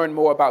might I learn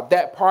more about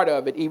that part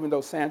of it, even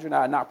though Sandra and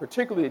I are not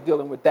particularly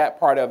dealing with that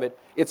part of it.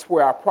 It's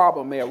where our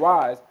problem may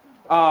arise.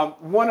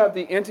 One of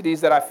the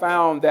entities that I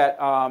found that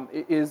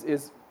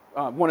is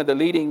one of the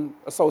leading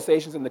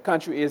associations in the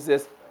country is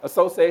this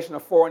Association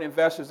of Foreign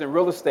Investors in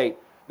Real Estate.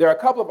 There are a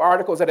couple of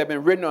articles that have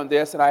been written on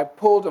this, and I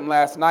pulled them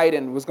last night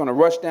and was going to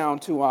rush down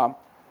to our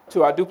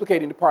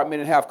duplicating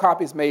department and have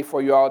copies made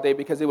for you all day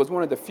because it was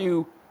one of the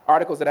few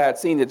articles that I had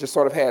seen that just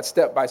sort of had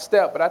step by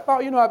step. But I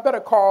thought, I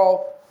better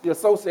call the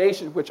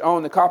association which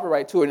owned the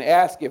copyright to it and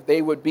ask if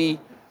they would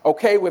be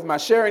okay with my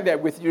sharing that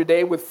with you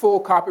today with full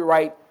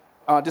copyright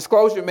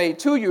disclosure made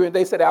to you, and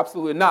they said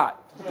absolutely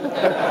not.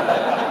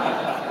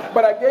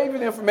 But I gave you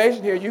the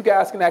information here. You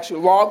guys can actually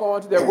log on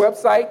to their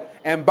website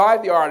and buy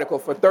the article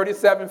for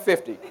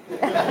 $37.50.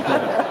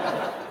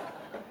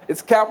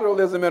 It's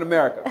capitalism in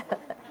America.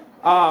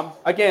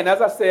 Again,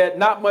 as I said,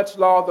 not much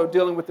law, though,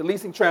 dealing with the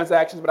leasing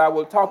transactions, but I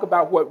will talk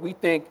about what we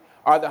think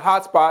are the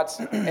hot spots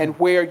and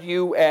where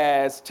you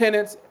as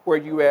tenants, where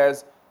you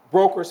as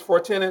brokers for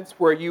tenants,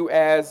 where you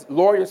as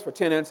lawyers for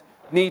tenants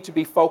need to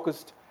be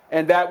focused.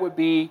 And that would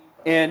be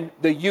in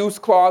the use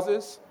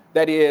clauses,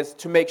 that is,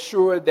 to make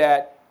sure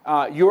that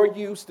your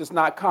use does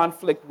not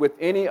conflict with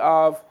any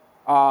of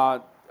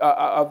the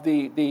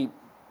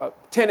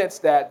tenants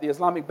that the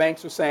Islamic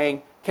banks are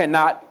saying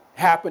cannot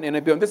happen in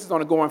a building. This is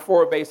on a going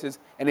forward basis,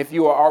 and if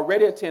you are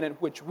already a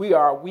tenant, which we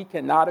are, we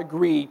cannot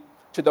agree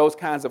to those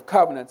kinds of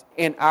covenants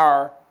in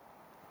our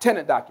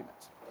tenant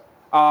documents.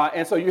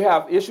 And so you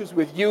have issues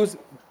with use,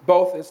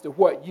 both as to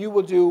what you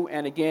will do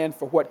and again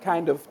for what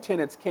kind of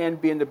tenants can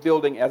be in the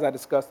building, as I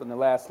discussed on the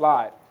last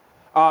slide.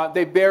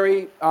 They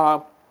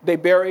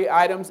bury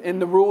items in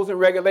the rules and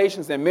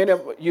regulations, and many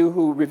of you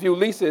who review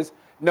leases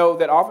know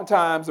that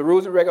oftentimes the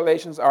rules and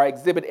regulations are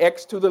Exhibit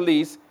X to the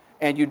lease,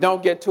 and you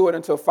don't get to it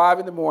until 5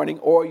 in the morning,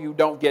 or you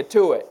don't get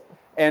to it.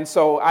 And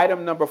so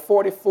item number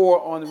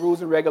 44 on the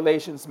rules and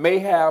regulations may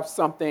have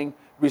something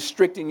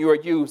restricting your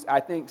use.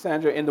 I think,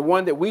 Sandra, in the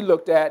one that we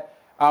looked at,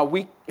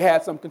 we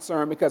had some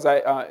concern because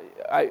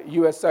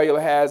U.S. Cellular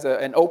has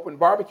an open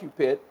barbecue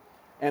pit,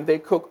 and they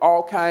cook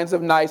all kinds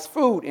of nice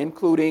food,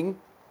 including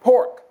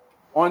pork,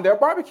 on their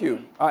barbecue.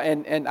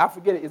 And I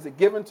forget, is it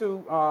given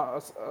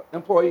to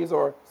employees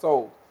or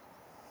sold?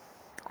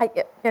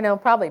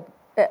 Probably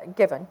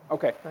given.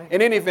 Okay.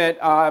 In any event,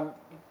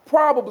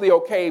 probably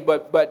okay,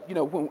 but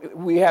when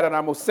we had on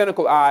our most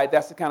cynical eye,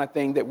 that's the kind of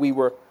thing that we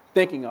were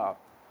thinking of.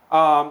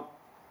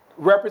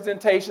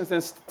 Representations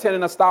and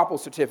tenant estoppel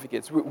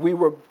certificates. We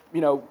were,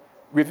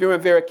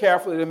 reviewing very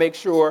carefully to make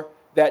sure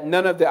that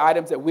none of the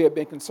items that we have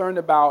been concerned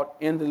about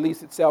in the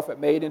lease itself had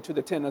made into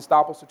the tenant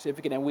estoppel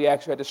certificate, and we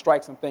actually had to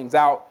strike some things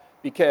out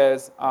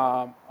because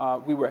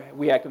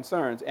we had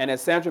concerns. And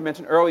as Sandra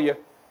mentioned earlier,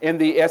 in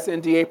the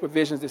SNDA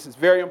provisions, this is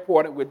very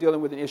important. We're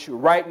dealing with an issue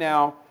right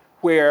now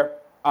where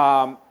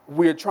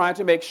we're trying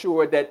to make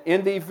sure that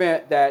in the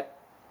event that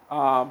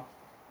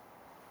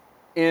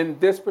in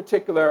this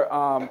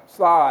particular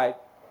slide,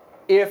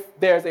 if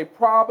there's a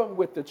problem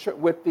with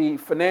the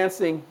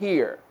financing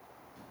here,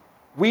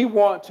 we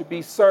want to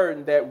be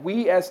certain that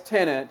we as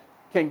tenant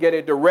can get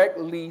a direct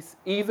lease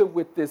either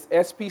with this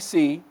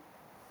SPC,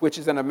 which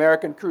is an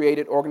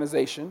American-created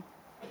organization,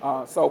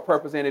 sole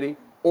purpose entity,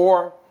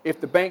 or if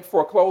the bank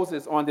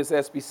forecloses on this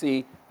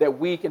SPC, that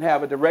we can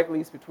have a direct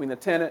lease between the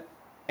tenant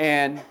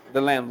and the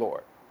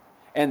landlord.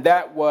 And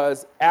that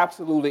was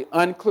absolutely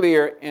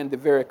unclear in the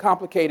very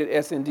complicated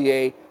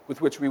SNDA with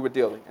which we were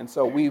dealing. And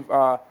so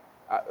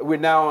we're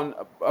now on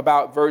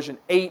about version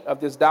 8 of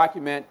this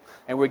document,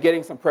 and we're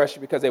getting some pressure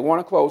because they want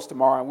to close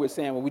tomorrow, and we're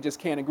saying, well, we just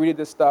can't agree to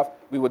this stuff.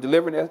 We will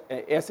deliver an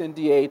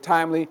SNDA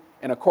timely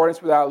in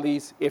accordance with our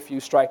lease if you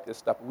strike this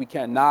stuff. We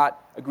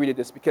cannot agree to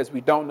this because we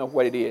don't know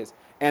what it is.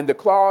 And the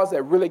clause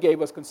that really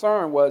gave us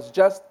concern was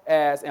just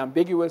as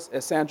ambiguous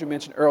as Sandra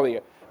mentioned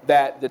earlier,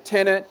 that the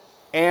tenant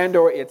and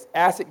or its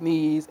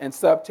assignees and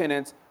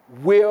subtenants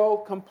will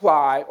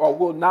comply or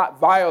will not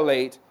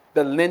violate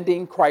the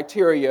lending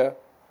criteria,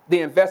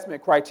 the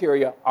investment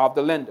criteria of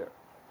the lender,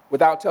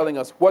 without telling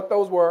us what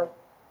those were.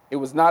 It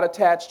was not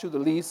attached to the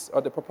lease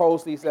or the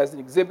proposed lease as an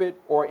exhibit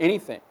or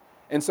anything.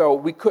 And so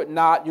we could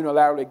not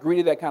unilaterally agree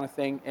to that kind of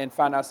thing and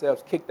find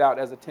ourselves kicked out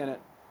as a tenant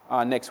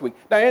next week.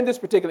 Now, in this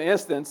particular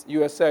instance,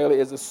 U.S. Cellular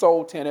is a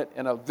sole tenant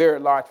in a very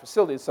large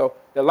facility, so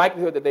the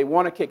likelihood that they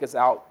want to kick us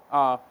out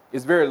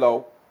is very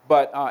low.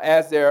 But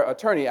as their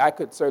attorney, I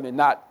could certainly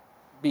not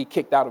be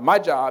kicked out of my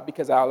job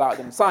because I allowed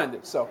them to sign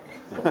this. So,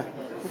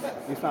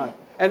 be fine.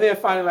 And then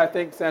finally, I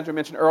think Sandra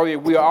mentioned earlier,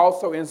 we are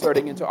also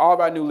inserting into all of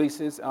our new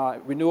leases, on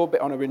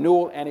a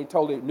renewal and a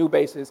totally new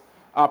basis,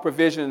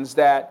 provisions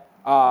that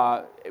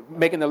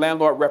making the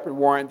landlord rep and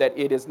warrant that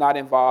it is not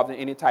involved in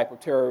any type of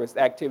terrorist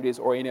activities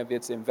or any of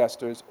its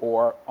investors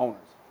or owners.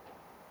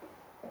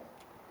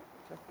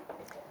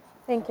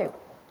 Thank you.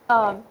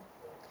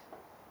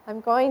 I'm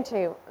going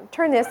to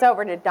turn this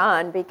over to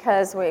Don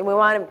because we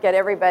want to get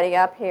everybody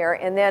up here,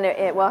 and then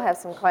we'll have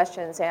some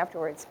questions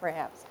afterwards,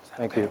 perhaps.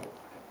 Thank you.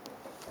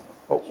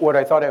 What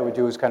I thought I would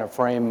do is kind of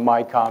frame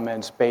my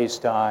comments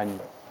based on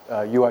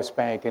U.S.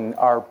 Bank and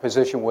our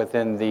position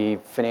within the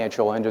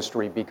financial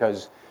industry,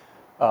 because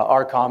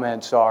our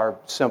comments are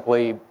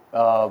simply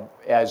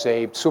as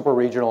a super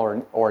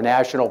regional or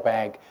national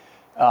bank.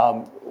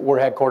 We're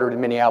headquartered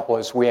in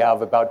Minneapolis. We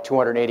have about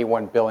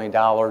 $281 billion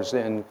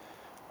in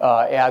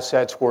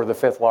assets. We're the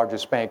 5th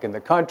largest bank in the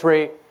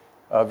country.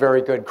 A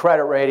very good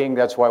credit rating.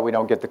 That's why we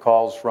don't get the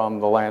calls from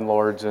the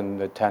landlords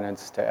and the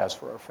tenants to ask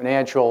for our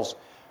financials.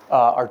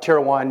 Our Tier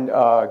 1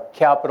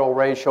 capital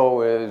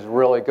ratio is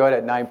really good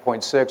at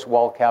 9.6.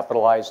 Well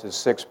capitalized is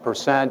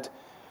 6%.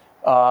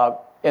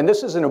 And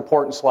this is an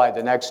important slide,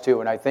 the next two.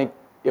 And I think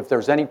if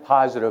there's any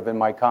positive in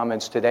my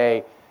comments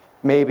today,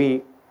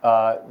 maybe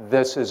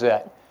this is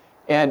it.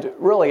 And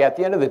really, at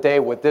the end of the day,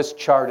 what this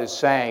chart is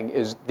saying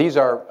is these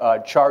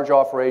are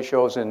charge-off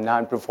ratios and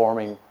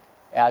non-performing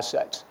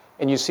assets.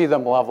 And you see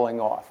them leveling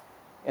off.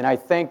 And I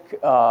think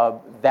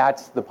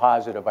that's the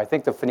positive. I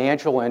think the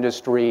financial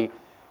industry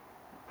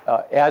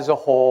as a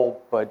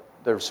whole, but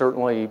there are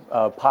certainly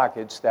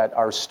pockets that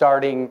are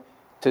starting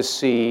to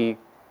see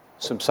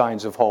some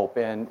signs of hope.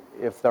 And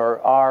if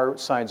there are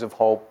signs of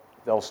hope,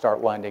 they'll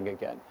start lending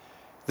again.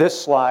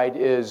 This slide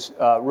is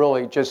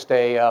really just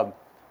a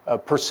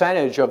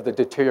percentage of the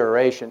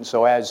deterioration.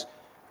 So as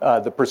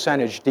the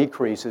percentage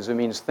decreases, it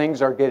means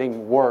things are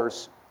getting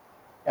worse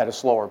at a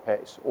slower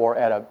pace or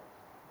at a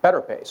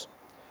better pace.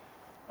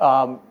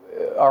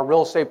 Our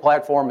real estate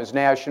platform is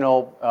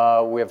national.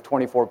 We have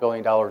 $24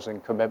 billion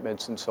in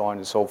commitments and so on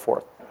and so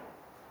forth.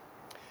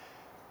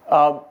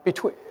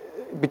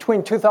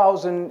 Between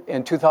 2000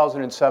 and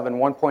 2007,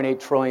 $1.8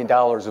 trillion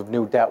of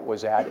new debt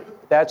was added.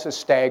 That's a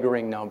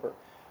staggering number.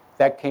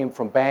 That came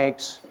from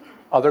banks,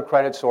 other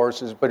credit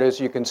sources, but as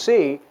you can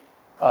see,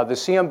 the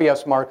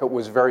CMBS market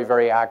was very,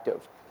 very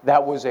active.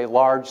 That was a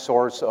large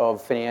source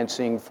of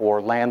financing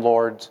for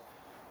landlords,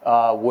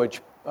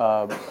 which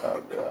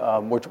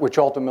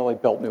ultimately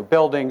built new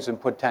buildings and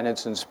put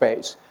tenants in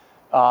space.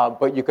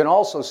 But you can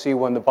also see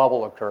when the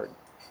bubble occurred.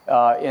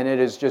 And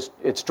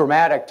it's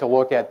dramatic to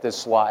look at this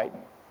slide.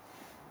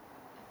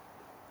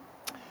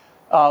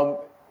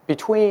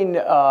 Between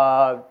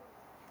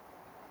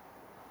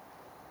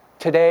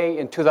today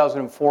and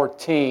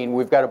 2014,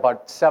 we've got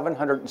about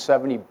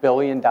 $770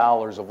 billion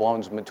of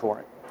loans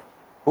maturing.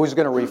 Who's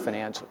going to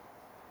refinance it?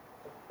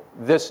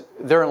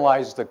 Therein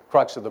lies the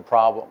crux of the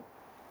problem.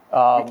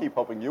 We keep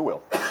hoping you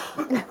will.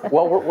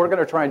 Well, we're going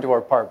to try and do our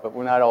part, but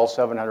we're not all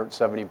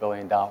 $770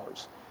 billion.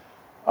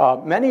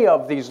 Many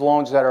of these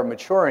loans that are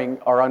maturing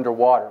are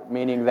underwater,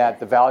 meaning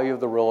that the value of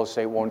the real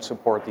estate won't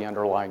support the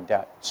underlying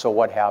debt. So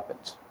what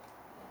happens?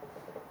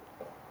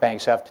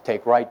 Banks have to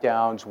take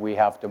write-downs. We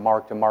have to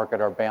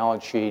mark-to-market our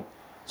balance sheet.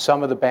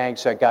 Some of the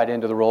banks that got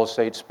into the real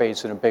estate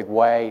space in a big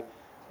way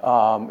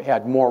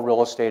had more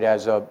real estate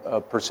as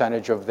a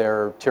percentage of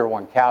their Tier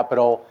 1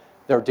 capital.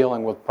 They're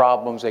dealing with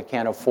problems. They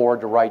can't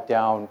afford to write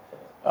down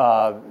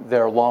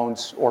their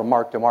loans or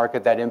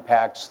mark-to-market. That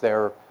impacts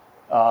their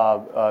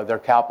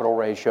capital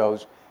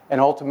ratios. And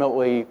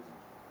ultimately,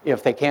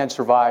 if they can't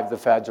survive, the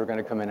feds are going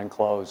to come in and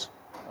close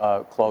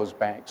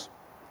banks.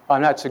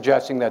 I'm not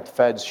suggesting that the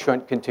feds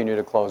shouldn't continue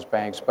to close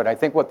banks, but I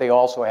think what they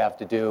also have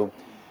to do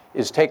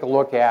is take a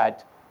look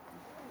at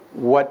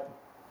what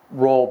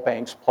role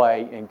banks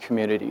play in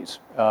communities,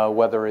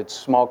 whether it's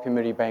small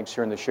community banks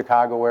here in the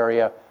Chicago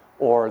area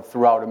or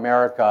throughout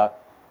America.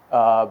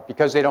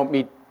 Because they don't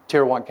meet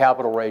Tier 1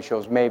 capital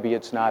ratios, maybe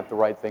it's not the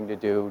right thing to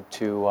do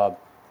to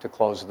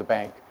close the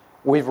bank.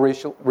 We've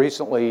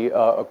recently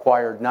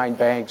acquired 9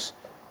 banks,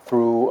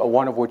 through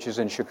one of which is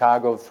in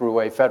Chicago, through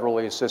a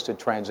federally assisted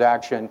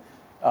transaction.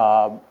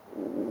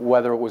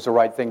 Whether it was the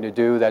right thing to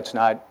do, that's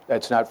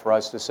not for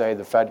us to say.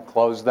 The Fed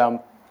closed them.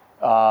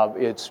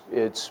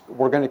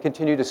 We're going to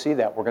continue to see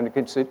that. We're going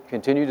to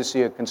continue to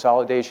see a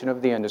consolidation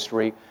of the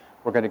industry.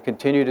 We're going to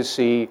continue to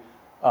see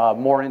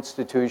more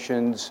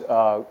institutions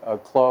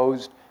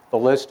closed. The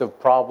list of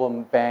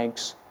problem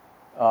banks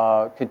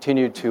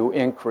continue to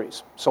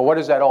increase. So what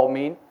does that all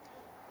mean?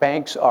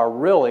 Banks are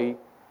really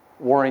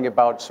worrying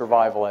about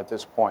survival at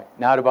this point,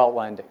 not about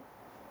lending.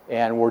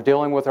 And we're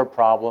dealing with our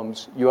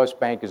problems. U.S.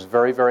 Bank is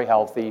very, very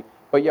healthy,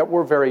 but yet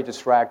we're very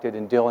distracted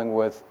in dealing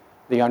with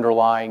the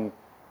underlying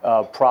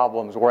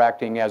problems. We're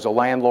acting as a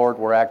landlord.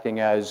 We're acting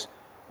as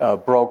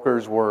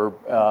brokers. We're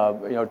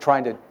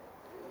trying to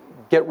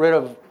get rid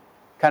of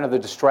kind of the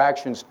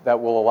distractions that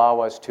will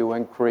allow us to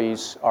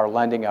increase our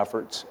lending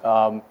efforts.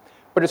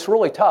 But it's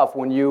really tough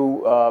when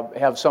you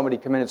have somebody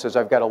come in and says,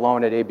 I've got a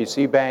loan at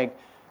ABC Bank.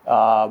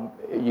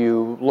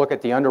 You look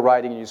at the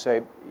underwriting and you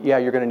say, yeah,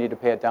 you're going to need to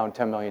pay it down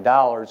 $10 million.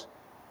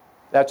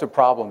 That's a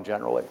problem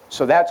generally.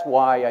 So that's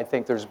why I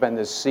think there's been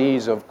this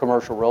seas of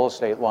commercial real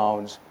estate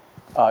loans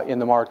in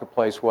the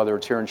marketplace, whether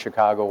it's here in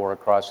Chicago or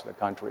across the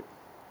country.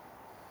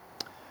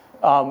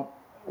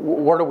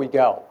 Where do we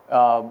go?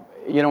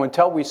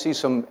 Until we see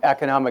some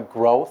economic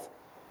growth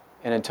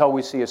and until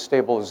we see a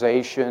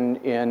stabilization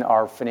in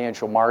our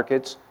financial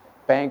markets,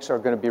 banks are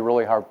going to be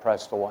really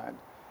hard-pressed to lend.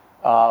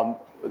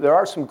 There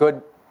are some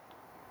good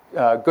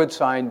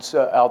signs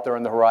out there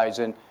on the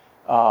horizon.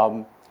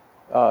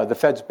 The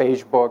Fed's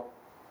Beige Book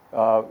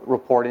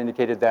report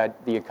indicated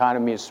that the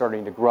economy is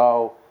starting to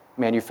grow.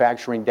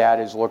 Manufacturing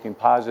data is looking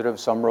positive.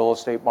 Some real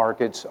estate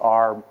markets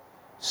are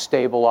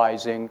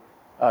stabilizing.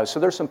 So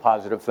there's some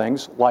positive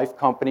things. Life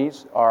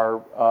companies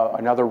are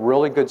another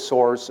really good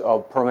source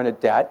of permanent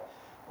debt,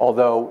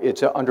 although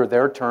it's under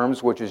their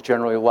terms, which is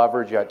generally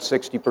leveraged at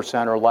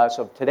 60% or less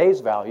of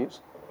today's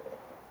values.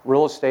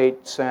 Real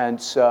estate,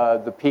 since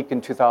the peak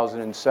in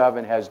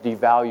 2007, has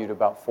devalued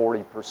about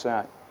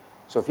 40%.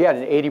 So if you had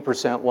an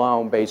 80%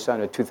 loan based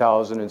on a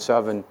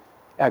 2007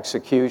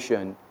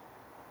 execution,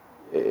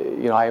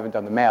 I haven't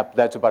done the math, but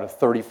that's about a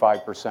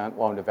 35%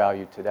 loan to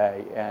value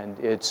today, and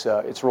it's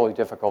really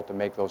difficult to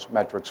make those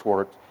metrics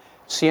work.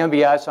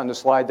 CMBS, on the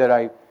slide that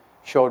I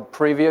showed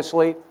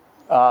previously,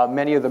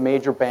 many of the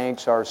major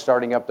banks are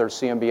starting up their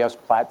CMBS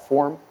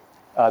platform.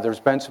 There's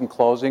been some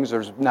closings.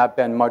 There's not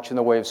been much in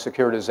the way of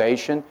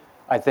securitization.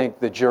 I think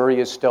the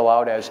jury is still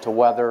out as to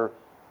whether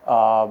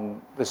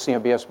the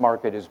CMBS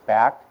market is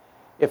back.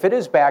 If it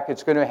is back,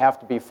 it's going to have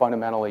to be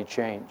fundamentally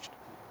changed.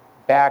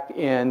 Back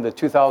in the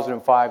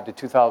 2005 to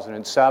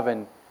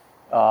 2007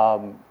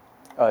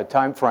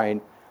 time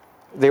frame,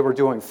 they were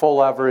doing full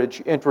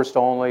leverage, interest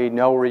only,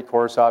 no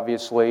recourse,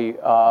 obviously,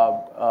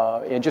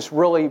 and just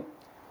really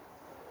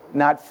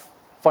not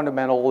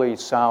fundamentally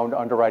sound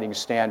underwriting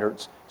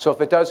standards. So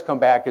if it does come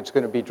back, it's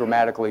going to be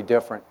dramatically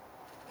different.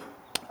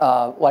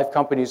 Life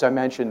companies, I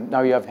mentioned,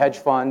 now you have hedge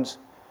funds,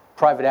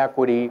 private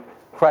equity,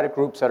 credit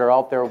groups that are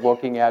out there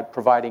looking at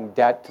providing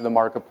debt to the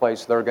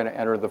marketplace. They're going to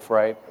enter the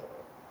fray.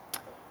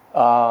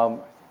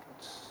 Yep,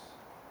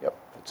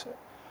 that's it.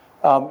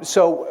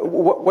 So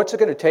what's it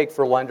going to take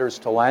for lenders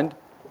to lend?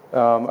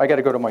 I got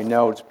to go to my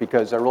notes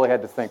because I really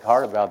had to think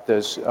hard about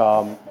this.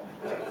 I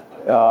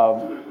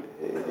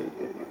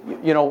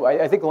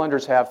think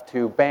lenders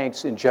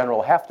banks in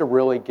general, have to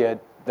really get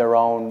their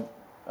own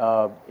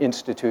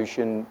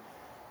institution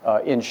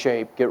in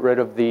shape, get rid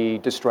of the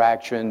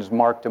distractions,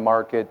 mark to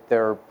market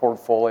their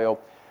portfolio.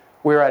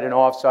 We were at an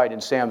offsite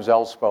and Sam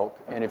Zell spoke.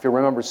 And if you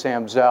remember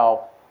Sam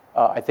Zell,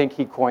 I think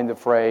he coined the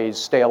phrase,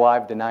 stay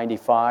alive to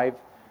 95.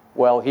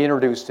 Well, he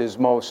introduced his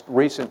most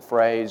recent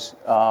phrase,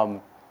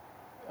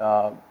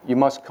 you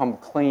must come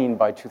clean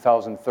by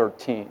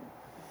 2013.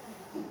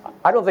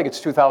 I don't think it's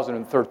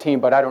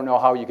 2013, but I don't know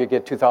how you could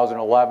get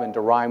 2011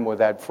 to rhyme with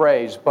that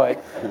phrase.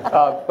 But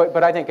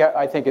I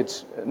think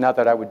it's, not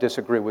that I would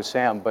disagree with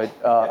Sam, but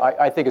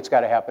I think it's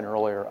got to happen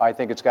earlier. I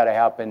think it's got to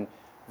happen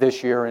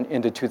this year and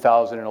into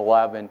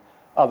 2011.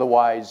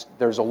 Otherwise,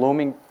 there's a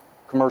looming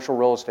commercial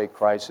real estate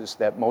crisis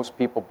that most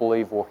people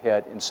believe will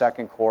hit in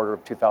second quarter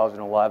of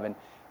 2011.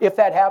 If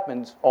that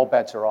happens, all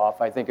bets are off.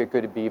 I think it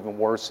could be even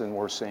worse than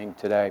we're seeing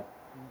today.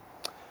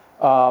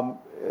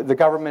 The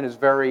government is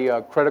very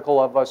critical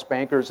of us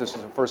bankers. This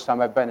is the first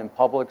time I've been in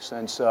public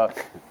since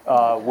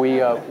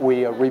we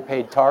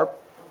repaid TARP.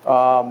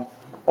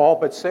 All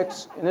but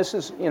 6, and this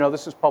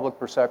is public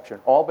perception.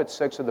 All but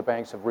 6 of the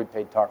banks have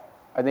repaid TARP.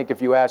 I think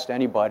if you asked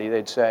anybody,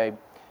 they'd say,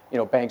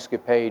 banks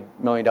get paid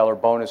 $1 million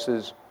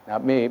bonuses.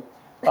 Not me,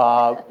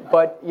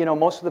 but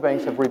most of the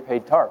banks have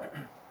repaid TARP.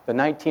 The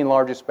 19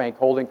 largest bank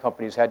holding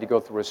companies had to go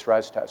through a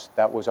stress test.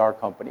 That was our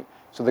company.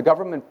 So the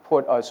government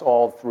put us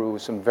all through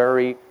some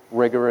very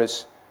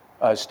rigorous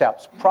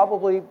steps,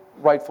 probably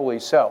rightfully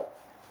so.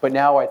 But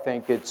now I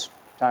think it's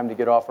time to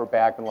get off our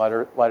back and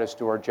let us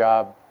do our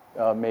job,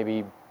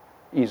 maybe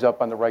ease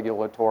up on the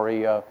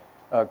regulatory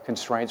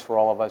constraints for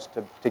all of us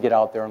to get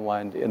out there and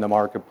lend in the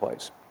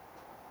marketplace.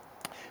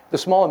 The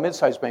small and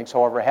mid-sized banks,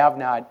 however, have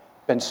not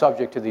been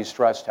subject to these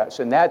stress tests,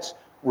 and that's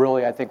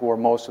really, I think, where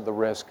most of the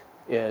risk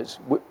is.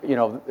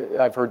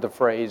 I've heard the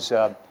phrase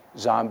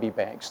zombie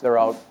banks. They're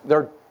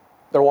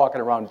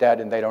walking around dead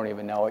and they don't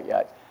even know it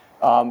yet.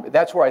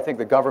 That's where I think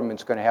the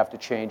government's going to have to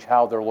change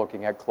how they're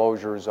looking at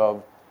closures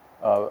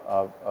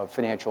of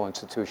financial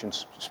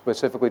institutions,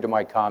 specifically to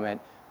my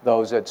comment,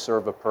 those that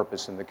serve a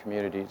purpose in the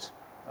communities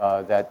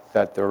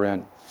that they're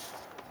in.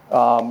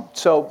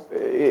 So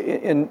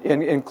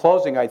in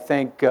closing, I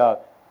think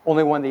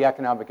only when the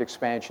economic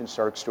expansion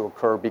starts to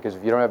occur, because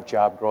if you don't have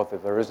job growth,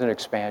 if there isn't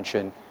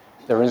expansion,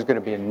 there is going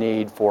to be a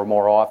need for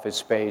more office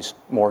space,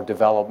 more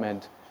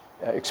development,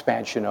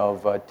 expansion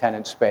of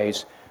tenant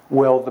space.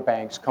 Will the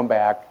banks come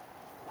back,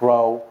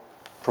 grow,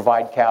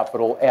 provide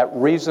capital at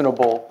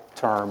reasonable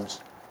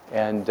terms,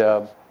 and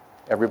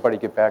everybody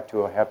get back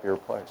to a happier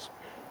place?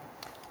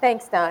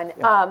 Thanks, Don.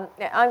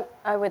 Yeah.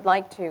 I would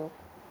like to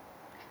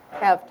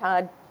have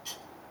Todd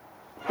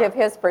give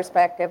his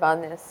perspective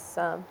on this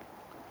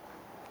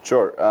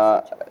Sure.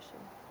 situation.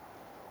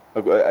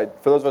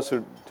 For those of us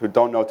who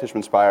don't know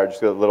Tishman Speyer,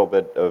 just a little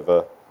bit of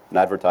an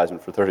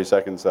advertisement for 30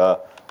 seconds.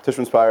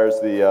 Tishman Speyer is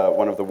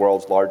one of the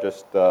world's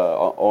largest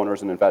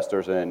owners and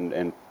investors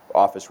in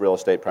office real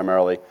estate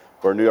primarily.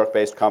 We're a New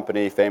York-based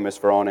company famous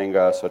for owning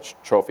such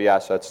trophy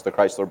assets as the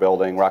Chrysler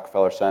Building,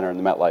 Rockefeller Center, and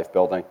the MetLife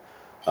Building.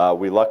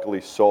 We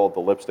luckily sold the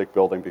Lipstick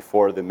Building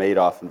before the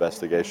Madoff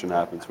investigation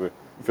happened, so we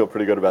feel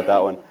pretty good about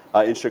that one.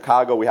 In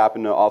Chicago, we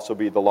happen to also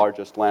be the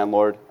largest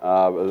landlord,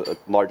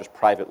 largest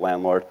private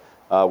landlord,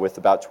 with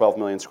about 12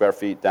 million square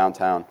feet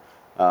downtown.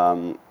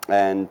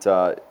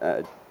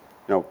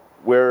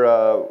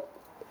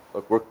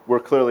 We're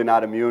clearly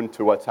not immune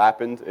to what's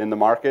happened in the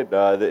market.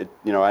 I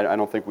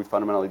don't think we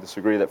fundamentally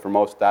disagree that for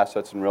most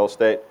assets in real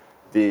estate,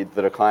 the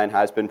decline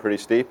has been pretty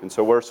steep, and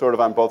so we're sort of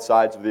on both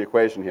sides of the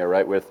equation here,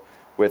 right? We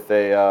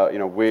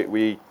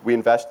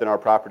invest in our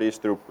properties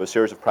through a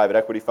series of private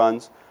equity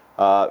funds.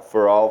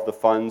 For all of the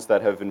funds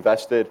that have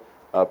invested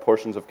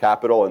portions of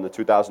capital in the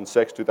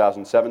 2006,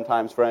 2007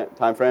 time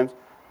frames,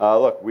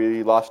 look,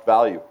 we lost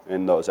value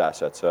in those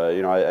assets.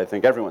 I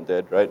think everyone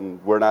did, right?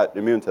 And we're not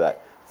immune to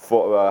that.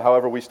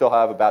 However, we still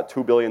have about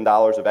 $2 billion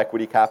of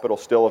equity capital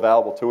still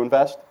available to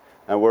invest,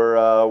 and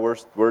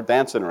we're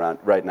dancing around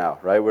right now,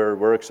 right?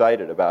 We're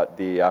excited about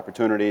the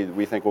opportunity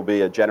we think will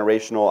be a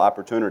generational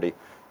opportunity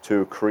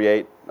to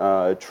create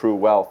true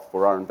wealth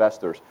for our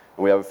investors,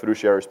 and we have a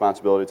fiduciary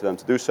responsibility to them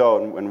to do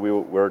so, and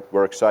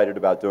we're excited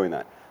about doing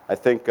that. I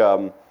think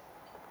the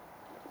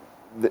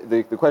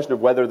question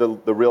of whether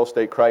the real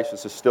estate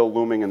crisis is still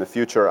looming in the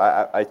future,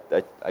 I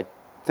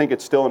think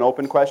it's still an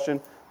open question.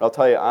 But I'll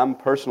tell you, I'm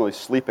personally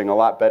sleeping a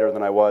lot better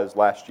than I was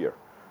last year.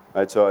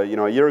 Right? So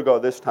a year ago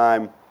this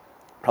time,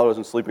 I probably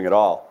wasn't sleeping at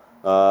all,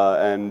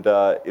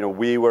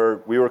 we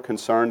were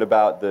concerned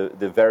about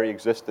the very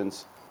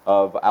existence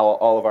of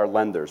all of our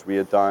lenders. We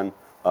had done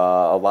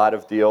a lot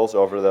of deals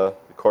over the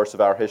course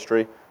of our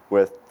history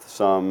with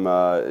some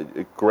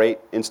great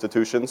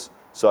institutions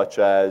such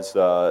as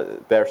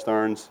Bear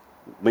Stearns,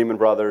 Lehman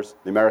Brothers,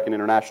 the American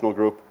International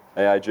Group,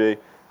 AIG,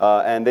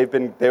 and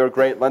they were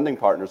great lending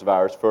partners of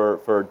ours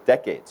for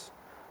decades,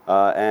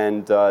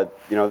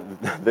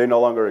 they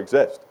no longer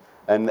exist,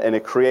 and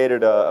it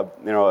created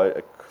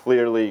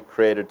clearly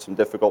created some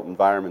difficult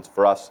environments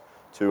for us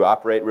to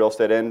operate real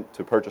estate in,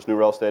 to purchase new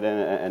real estate in,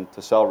 and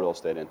to sell real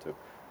estate into.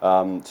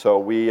 So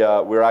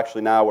we're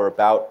actually now,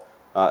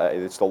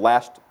 it's the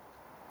last,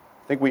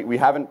 I think we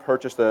haven't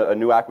purchased a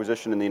new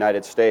acquisition in the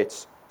United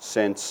States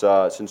since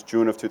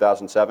June of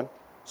 2007.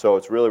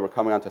 So we're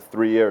coming on to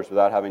 3 years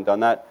without having done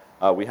that.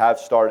 We have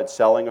started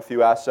selling a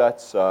few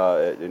assets,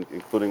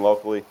 including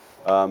locally,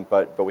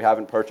 but we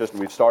haven't purchased, and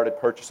we've started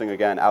purchasing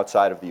again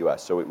outside of the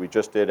U.S. So we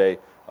just did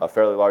a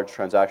fairly large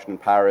transaction in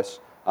Paris.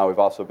 We've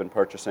also been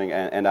purchasing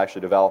and actually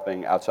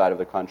developing outside of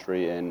the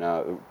country,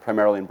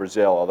 primarily in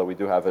Brazil, although we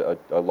do have a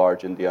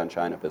large India and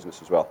China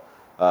business as well.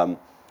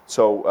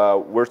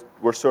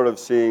 We're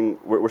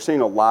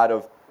seeing a lot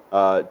of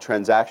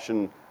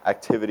transaction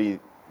activity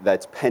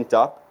that's pent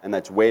up and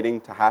that's waiting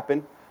to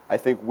happen. I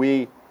think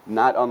we,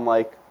 not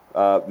unlike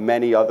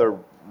many other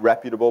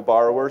reputable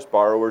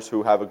borrowers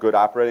who have a good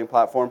operating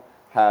platform,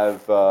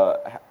 have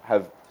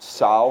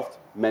solved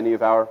many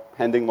of our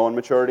pending loan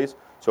maturities.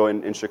 So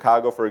in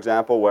Chicago, for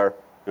example, where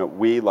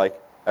we,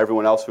 like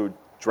everyone else who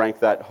drank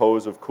that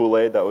hose of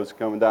Kool-Aid that was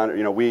coming down,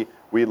 we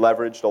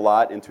leveraged a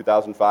lot in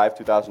 2005,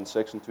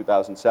 2006, and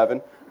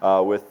 2007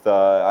 with,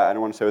 I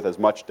don't want to say with as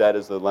much debt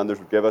as the lenders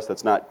would give us.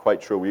 That's not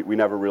quite true. We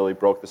never really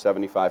broke the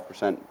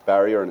 75%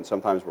 barrier, and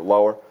sometimes we're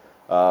lower.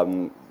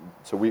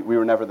 So we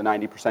were never the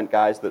 90%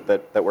 guys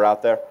that were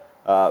out there.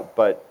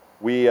 But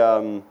we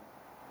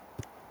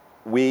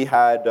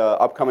had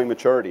upcoming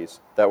maturities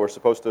that were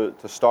supposed to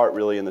start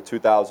really in the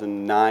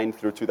 2009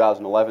 through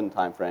 2011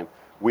 timeframe.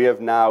 We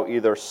have now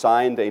either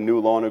signed a new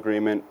loan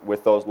agreement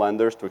with those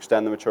lenders to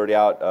extend the maturity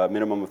out a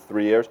minimum of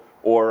 3 years,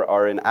 or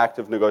are in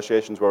active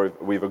negotiations where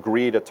we've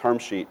agreed a term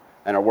sheet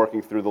and are working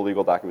through the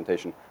legal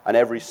documentation on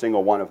every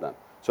single one of them.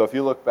 So if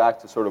you look back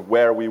to sort of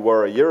where we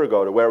were a year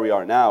ago to where we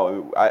are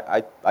now,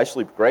 I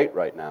sleep great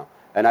right now.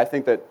 And I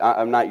think that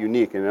I'm not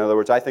unique. In other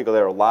words, I think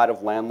there are a lot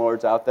of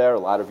landlords out there, a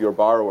lot of your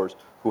borrowers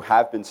who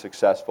have been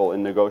successful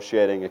in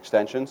negotiating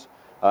extensions.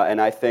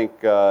 And I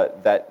think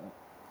that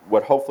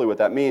hopefully what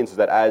that means is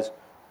that as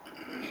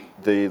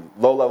the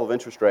low level of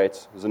interest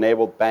rates has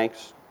enabled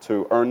banks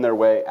to earn their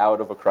way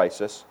out of a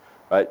crisis,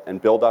 right,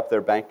 and build up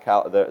their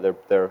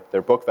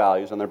their book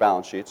values on their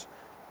balance sheets.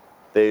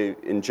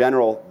 In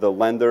general, the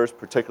lenders,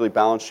 particularly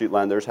balance sheet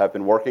lenders, have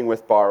been working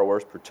with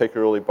borrowers,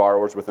 particularly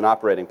borrowers with an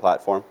operating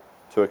platform,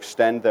 to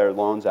extend their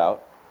loans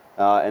out.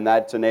 And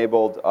that's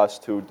enabled us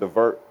to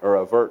avert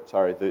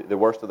the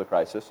worst of the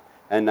crisis.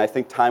 And I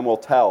think time will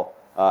tell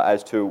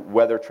as to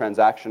whether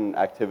transaction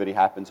activity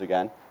happens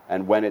again.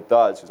 And when it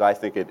does, because I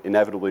think it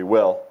inevitably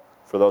will,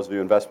 for those of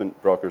you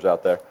investment brokers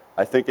out there,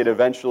 I think it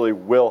eventually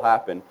will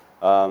happen.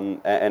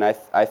 And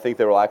I think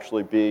there will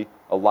actually be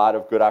a lot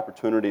of good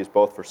opportunities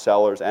both for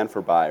sellers and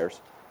for buyers.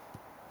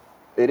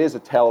 it is a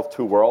tale of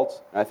two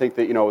worlds. And I think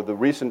that the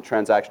recent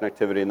transaction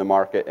activity in the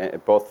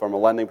market, both from a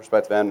lending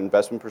perspective and an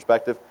investment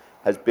perspective,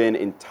 has been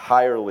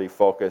entirely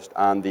focused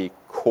on the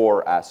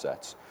core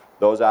assets.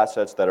 Those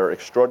assets that are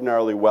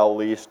extraordinarily well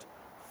leased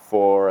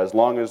for as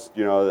long as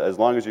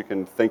you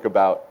can think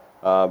about,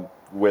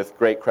 with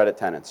great credit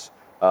tenants.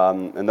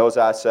 And those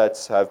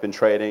assets have been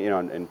trading,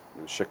 in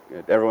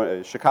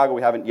Chicago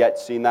we haven't yet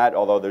seen that,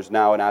 although there's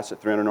now an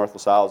asset, 300 North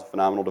LaSalle, is a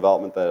phenomenal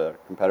development that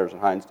competitors at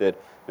Hines did.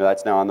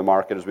 That's now on the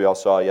market, as we all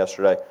saw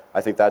yesterday.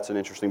 I think that's an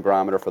interesting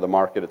barometer for the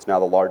market. It's now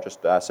the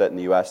largest asset in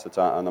the U.S. that's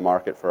on the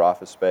market for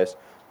office space.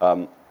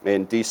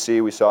 In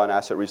D.C., we saw an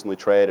asset recently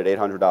trade at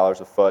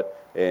 $800 a foot.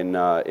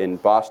 In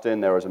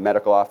Boston, there was a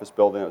medical office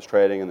building that was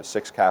trading in the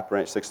 6 to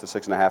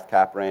 6.5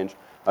 cap range.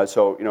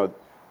 So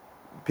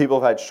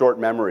people have had short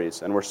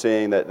memories, and we're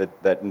seeing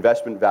that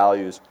investment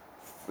values,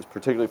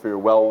 particularly for your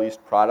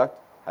well-leased product,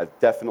 have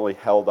definitely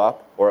held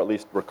up, or at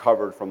least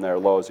recovered from their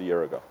lows a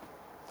year ago.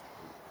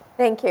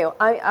 Thank you.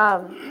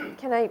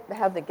 Can I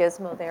have the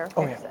gizmo there?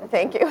 Oh, yeah.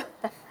 Thank you.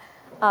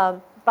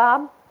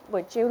 Bob,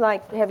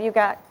 have you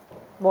got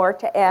more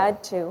to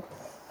add to?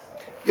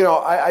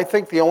 I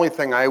think the only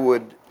thing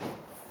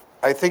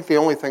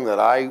that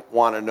I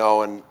want to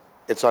know, and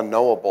it's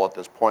unknowable at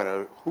this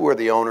point, who are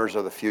the owners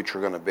of the future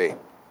going to be?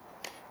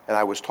 And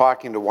I was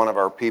talking to one of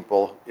our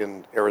people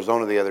in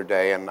Arizona the other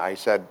day, and I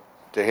said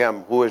to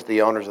him, who is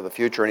the owners of the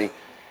future? And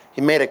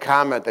he made a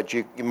comment that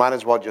you might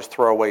as well just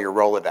throw away your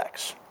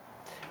Rolodex.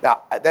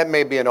 Now, that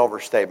may be an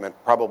overstatement,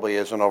 probably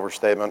is an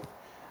overstatement,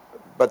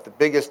 but the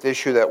biggest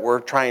issue that we're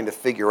trying to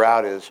figure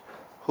out is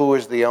who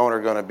is the owner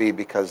going to be,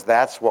 because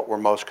that's what we're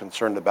most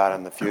concerned about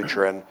in the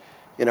future. And,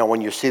 when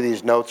you see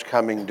these notes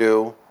coming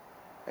due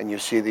and you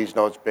see these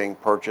notes being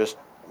purchased,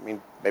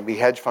 maybe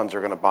hedge funds are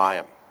going to buy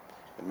them.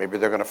 And maybe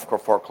they're going to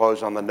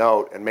foreclose on the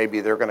note, and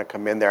maybe they're going to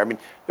come in there.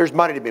 There's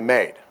money to be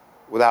made,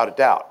 without a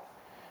doubt.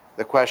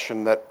 The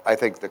question that I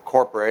think the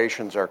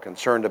corporations are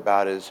concerned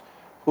about is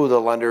who the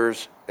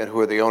lenders and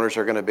who the owners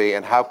are going to be,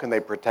 and how can they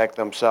protect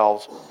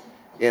themselves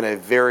in a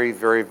very,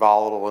 very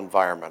volatile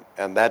environment.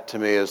 And that, to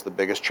me, is the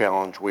biggest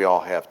challenge we all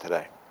have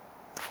today.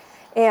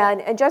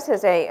 And just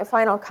as a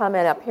final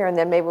comment up here, and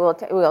then maybe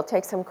we'll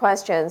take some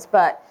questions,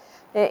 but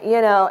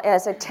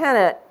as a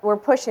tenant, we're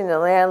pushing the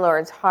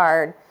landlords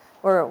hard.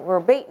 We're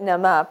beating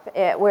them up.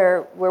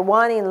 We're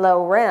wanting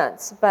low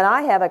rents, but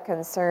I have a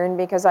concern,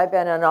 because I've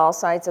been on all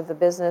sides of the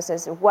business,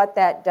 is what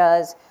that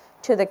does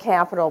to the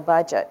capital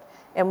budget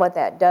and what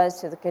that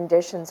does to the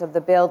conditions of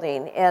the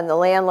building and the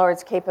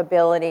landlord's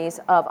capabilities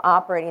of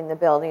operating the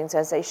buildings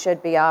as they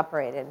should be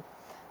operated.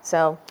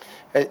 So,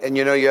 and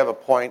you have a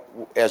point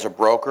as a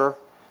broker.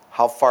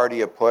 How far do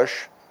you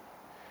push?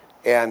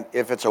 And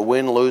if it's a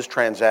win-lose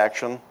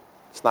transaction,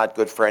 it's not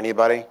good for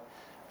anybody.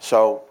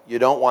 So you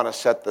don't want to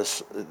set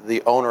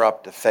the owner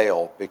up to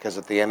fail, because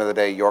at the end of the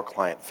day, your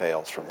client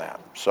fails from that.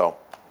 So.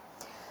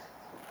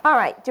 All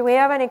right. Do we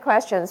have any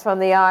questions from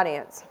the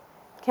audience?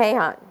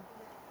 Kayhan.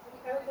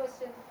 I have a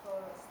question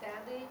for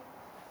Stanley.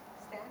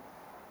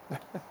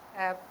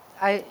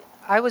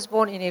 I was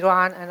born in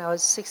Iran, and I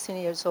was 16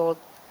 years old.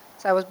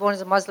 So I was born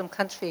in a Muslim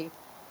country.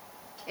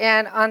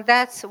 And on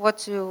that,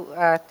 what you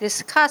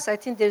discuss, I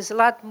think there's a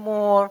lot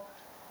more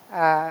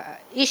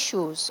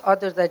issues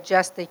other than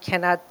just they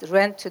cannot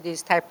rent to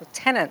these type of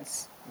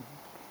tenants,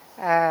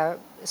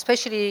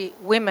 especially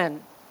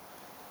women.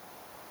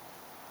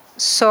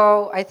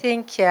 So I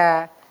think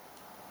the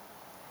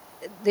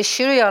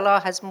Sharia law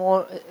has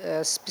more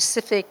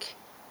specific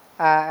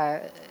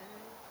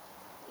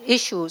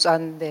issues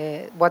on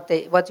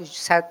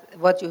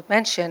what you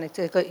mentioned.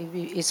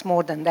 It's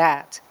more than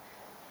that.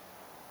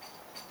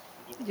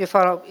 You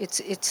follow?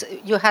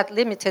 You had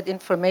limited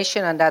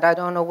information on that. I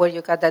don't know where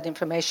you got that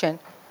information,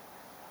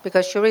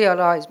 because Sharia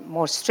law is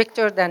more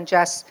stricter than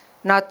just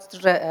not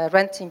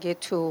renting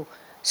it to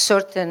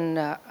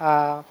certain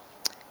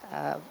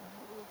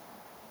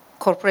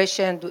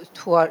corporations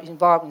who are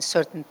involved in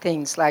certain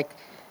things, like,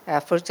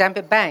 for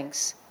example,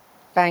 banks.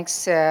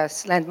 Banks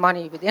lend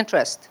money with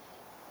interest,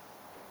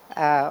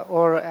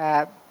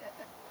 or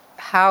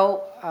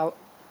how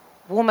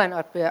women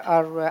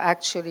are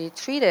actually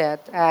treated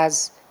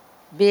as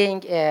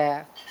being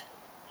a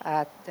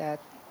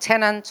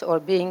tenant or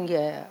being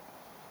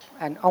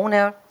an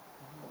owner.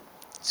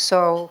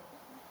 So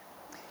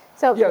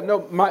yeah,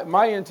 no,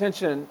 my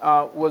intention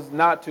was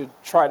not to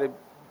try to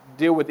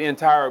deal with the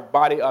entire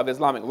body of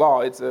Islamic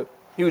law. It's a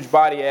huge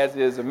body, as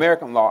is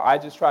American law. I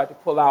just tried to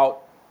pull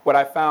out what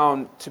I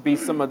found to be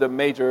some of the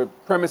major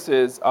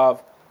premises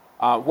of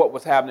what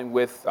was happening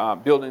with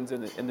buildings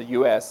in the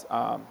U.S.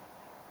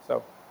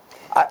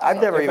 I've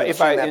never even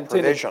seen that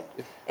provision.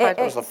 It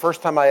was the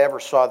first time I ever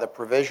saw the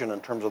provision in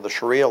terms of the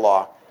Sharia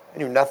law. I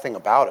knew nothing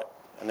about it,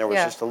 and there was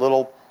just a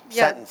little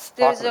sentence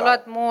talking about it. There's a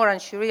lot more on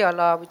Sharia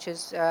law, which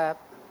is a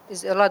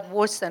lot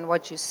worse than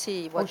what you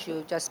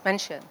just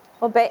mentioned.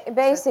 Well,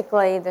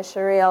 basically, the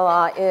Sharia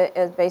law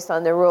is based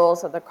on the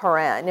rules of the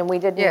Quran, and we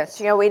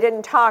didn't, we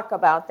didn't talk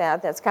about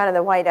that. That's kind of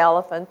the white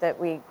elephant that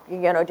we,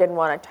 didn't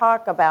want to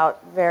talk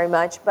about very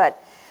much.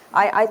 But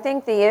I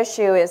think the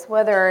issue is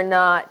whether or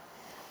not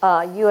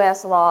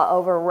U.S. law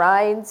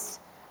overrides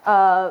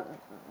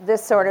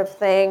this sort of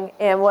thing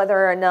and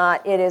whether or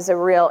not it is a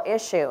real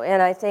issue.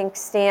 And I think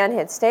Stan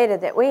had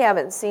stated that we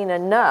haven't seen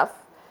enough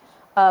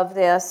of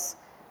this,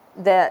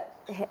 that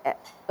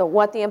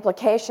what the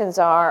implications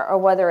are or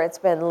whether it's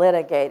been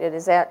litigated.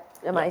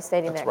 Am I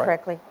stating that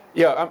correctly?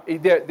 Yeah,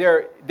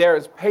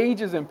 there's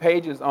pages and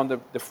pages on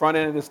the front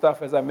end of this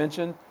stuff, as I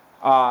mentioned,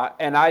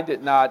 and I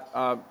did not,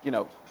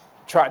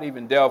 try to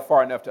even delve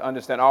far enough to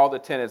understand all the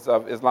tenets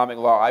of Islamic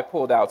law. I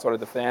pulled out sort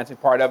of the financing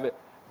part of it,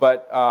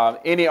 but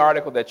any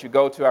article that you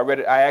go to, I read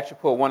it. I actually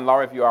pulled one law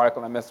review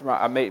article, and I messed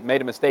around. I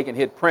made a mistake and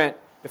hit print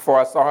before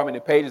I saw how many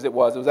pages it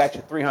was. It was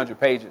actually 300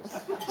 pages.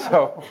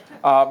 So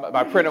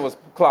my printer was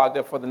clogged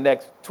up for the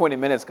next 20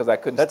 minutes because I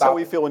couldn't stop. That's how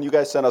we feel when you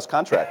guys send us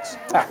contracts.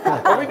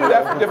 Well, we do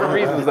that for different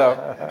reasons,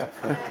 though.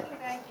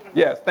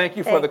 Yes, thank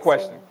you for the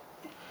question.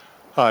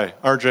 Hi,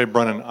 R.J.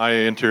 Brennan,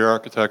 IA Interior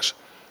Architects.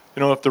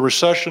 If the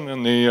recession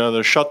and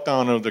the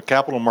shutdown of the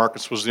capital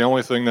markets was the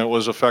only thing that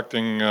was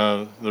affecting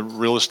the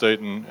real estate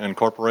and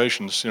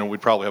corporations,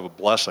 we'd probably have a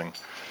blessing.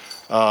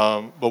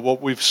 But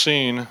what we've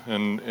seen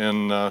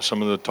in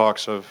some of the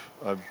talks I've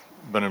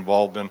been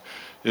involved in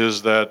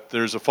is that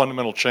there's a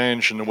fundamental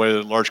change in the way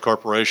that large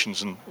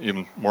corporations, and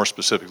even more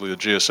specifically the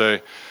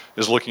GSA,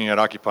 is looking at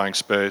occupying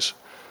space.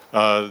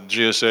 The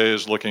GSA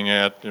is looking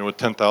at, with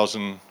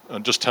 10,000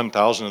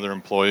 of their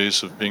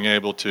employees of being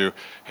able to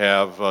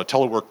have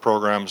telework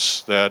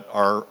programs that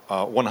are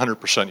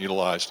 100%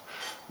 utilized.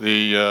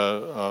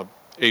 The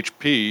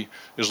HP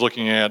is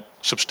looking at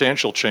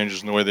substantial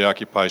changes in the way they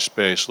occupy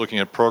space, looking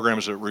at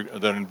programs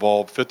that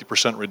involve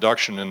 50%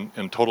 reduction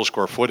in total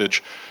square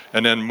footage,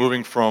 and then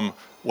moving from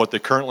what they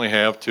currently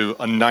have to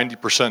a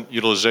 90%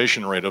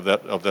 utilization rate of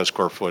that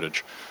square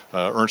footage.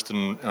 Ernst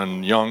 &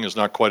 Young is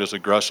not quite as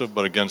aggressive,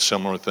 but again,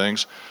 similar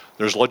things.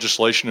 There's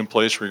legislation in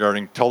place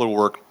regarding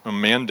telework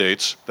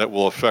mandates that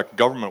will affect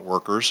government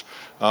workers.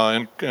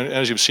 And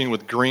as you've seen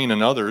with Green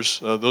and others,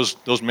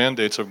 those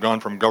mandates have gone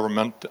from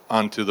government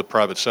onto the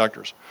private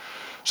sectors.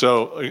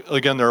 So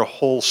again, there are a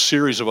whole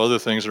series of other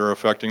things that are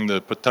affecting the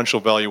potential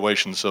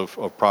valuations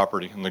of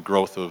property and the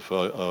growth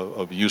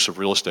of use of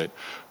real estate.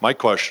 My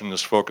question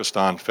is focused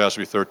on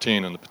FASB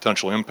 13 and the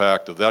potential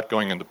impact of that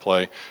going into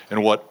play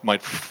and what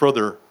might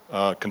further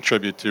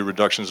contribute to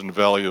reductions in the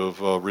value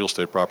of real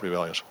estate property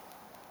values.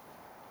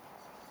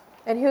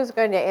 And who's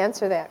going to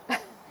answer that?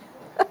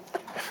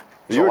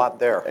 There's a lot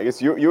there. I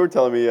guess you were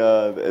telling me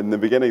in the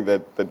beginning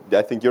that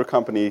I think your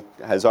company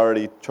has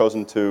already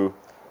chosen to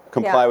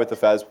comply with the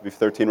FASB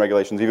 13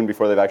 regulations even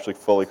before they've actually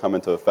fully come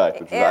into effect,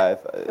 which is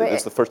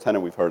it's the first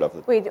tenant we've heard of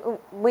it.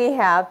 We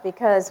have,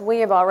 because we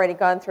have already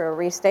gone through a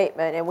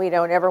restatement and we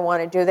don't ever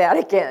want to do that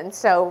again.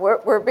 So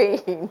we're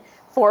being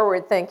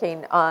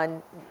forward-thinking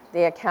on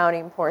the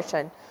accounting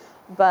portion.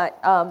 But,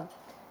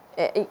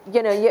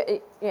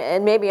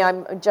 and maybe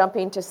I'm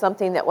jumping to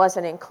something that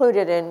wasn't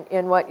included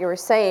in what you were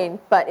saying,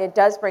 but it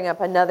does bring up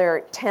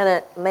another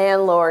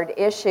tenant-landlord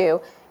issue,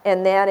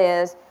 and that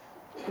is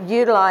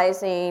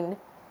utilizing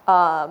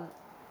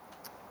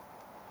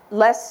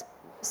less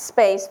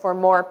space for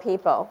more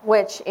people,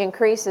 which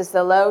increases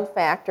the load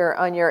factor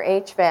on your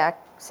HVAC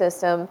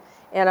system.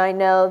 And I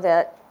know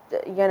that,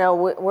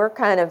 we're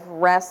kind of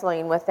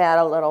wrestling with that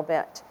a little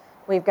bit.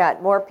 We've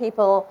got more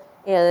people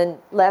in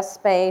less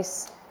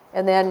space,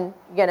 and then,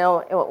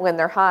 when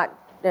they're hot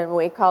and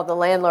we call the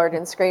landlord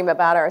and scream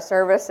about our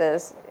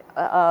services,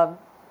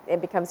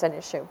 it becomes an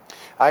issue.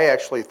 I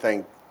actually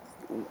think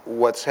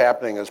what's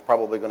happening is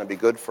probably going to be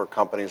good for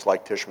companies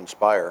like Tishman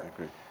Speyer.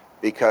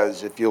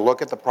 Because if you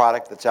look at the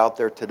product that's out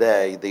there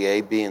today, the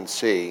A, B, and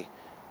C,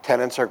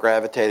 tenants are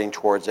gravitating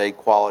towards A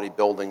quality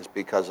buildings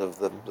because of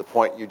the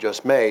point you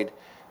just made,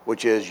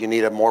 which is you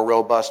need a more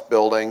robust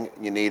building,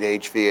 you need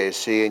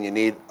HVAC, and you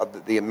need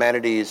the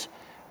amenities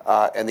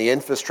and the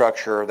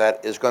infrastructure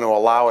that is going to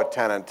allow a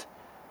tenant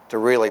to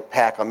really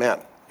pack them in,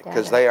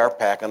 because they are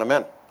packing them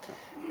in.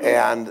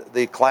 And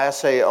the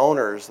Class A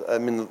owners,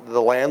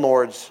 the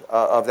landlords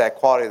of that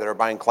quality that are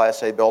buying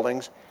Class A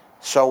buildings,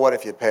 so what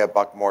if you pay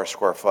 $1 more a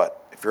square foot?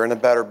 If you're in a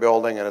better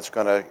building and it's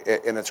going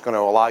to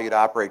allow you to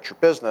operate your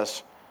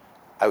business,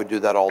 I would do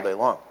that all day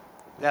long.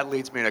 That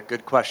leads me to a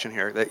good question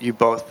here that you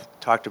both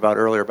talked about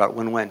earlier about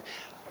win-win.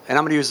 And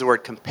I'm going to use the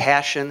word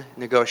compassion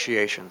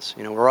negotiations.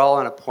 We're all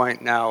at a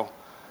point now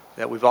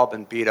that we've all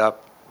been beat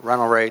up.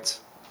 Rental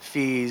rates,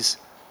 fees,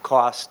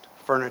 cost,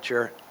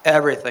 furniture,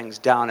 everything's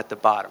down at the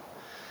bottom.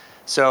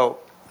 So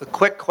a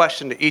quick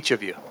question to each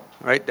of you,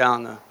 right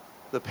down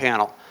the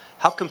panel.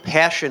 How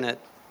compassionate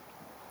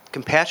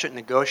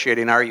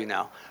negotiating are you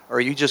now? Or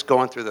are you just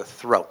going through the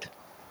throat?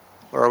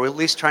 Or are we at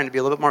least trying to be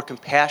a little bit more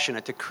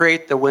compassionate to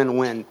create the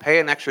win-win, pay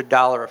an extra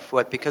 $1 a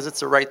foot because it's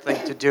the right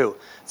thing to do.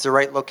 It's the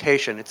right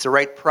location. It's the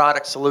right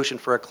product solution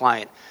for a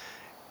client.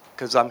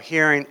 Because I'm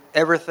hearing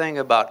everything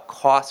about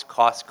cost.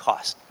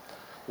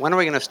 When are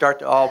we going to start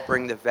to all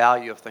bring the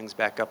value of things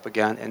back up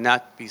again and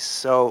not be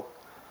so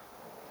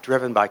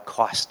driven by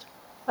cost?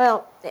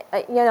 Well,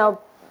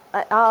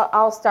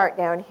 I'll start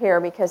down here,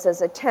 because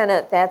as a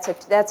tenant, that's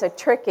a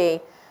tricky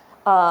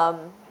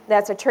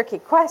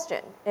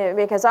question,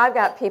 because I've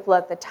got people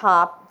at the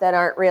top that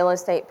aren't real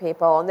estate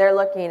people, and they're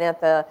looking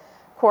at the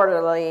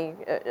quarterly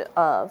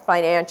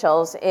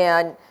financials,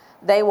 and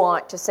they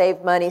want to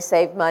save money,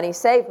 save money,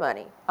 save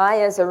money.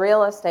 I, as a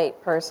real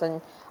estate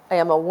person, I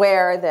am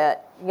aware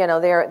that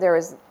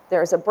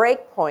there's a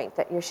break point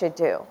that you should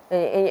do,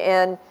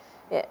 and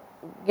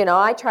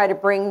I try to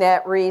bring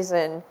that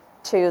reason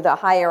to the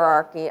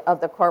hierarchy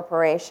of the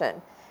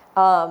corporation.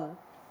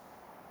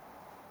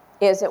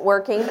 Is it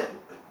working?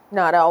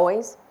 Not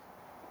always.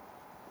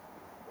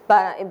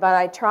 But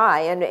I try,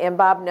 and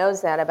Bob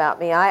knows that about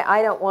me.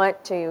 I don't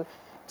want to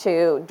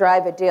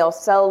drive a deal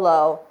so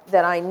low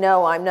that I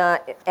know I'm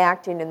not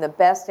acting in the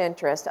best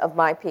interest of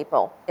my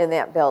people in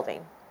that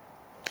building.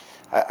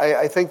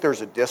 I think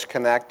there's a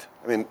disconnect.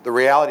 I mean, the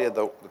reality of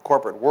the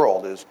corporate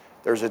world is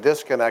there's a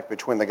disconnect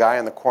between the guy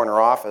in the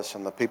corner office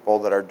and the people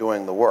that are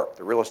doing the work,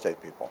 the real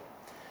estate people.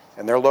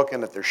 And they're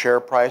looking at their share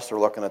price, they're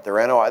looking at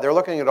their NOI, they're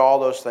looking at all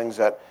those things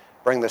that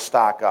bring the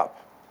stock up.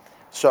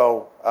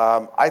 So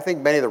I think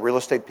many of the real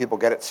estate people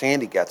get it.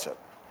 Sandy gets it.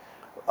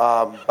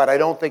 But I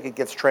don't think it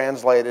gets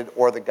translated,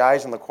 or the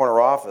guys in the corner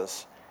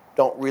office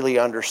don't really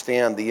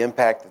understand the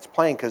impact it's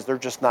playing, because they're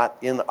just not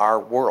in our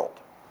world.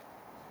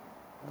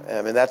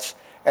 I mean,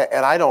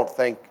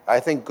 I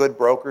think good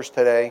brokers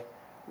today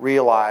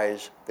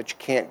realize that you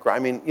can't, I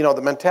mean,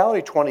 the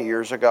mentality 20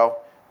 years ago,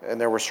 and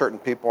there were certain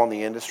people in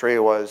the industry,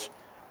 was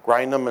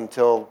grind them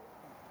until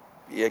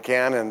you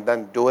can and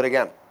then do it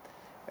again.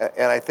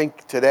 And I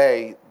think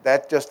today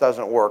that just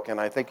doesn't work. And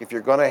I think if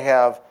you're going to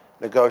have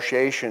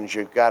negotiations,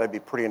 you've got to be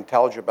pretty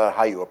intelligent about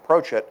how you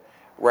approach it,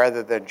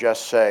 rather than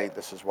just say,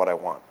 this is what I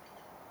want.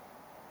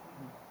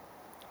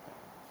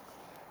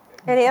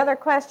 Any other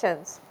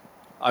questions?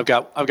 I've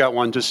got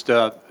one. Just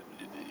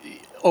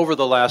over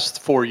the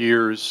last 4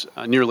 years,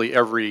 nearly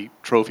every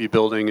trophy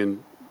building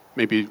and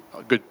maybe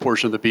a good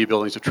portion of the B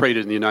buildings have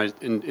traded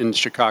in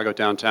Chicago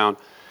downtown.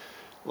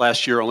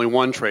 Last year, only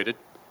one traded.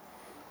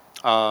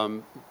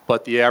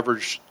 But the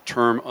average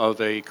term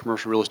of a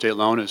commercial real estate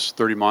loan is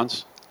 30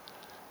 months.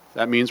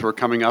 That means we're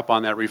coming up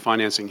on that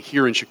refinancing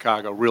here in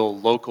Chicago, real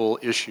local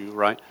issue,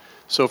 right?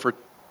 So for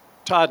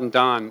Todd and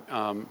Don,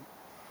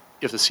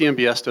 if the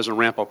CMBS doesn't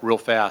ramp up real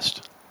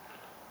fast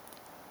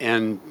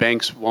and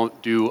banks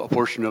won't do a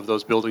portion of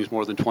those buildings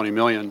more than $20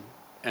 million,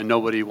 and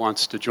nobody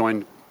wants to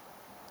join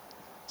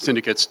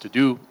syndicates to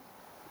do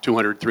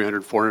 $200,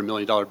 $300, $400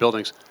 million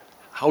buildings,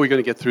 how are we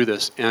going to get through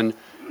this? And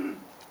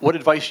what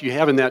advice do you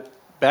have in that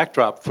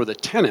backdrop for the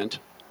tenant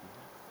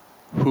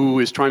who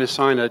is trying to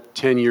sign a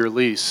 10-year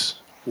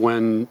lease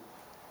when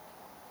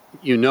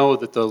you know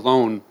that the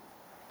loan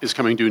is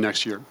coming due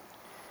next year?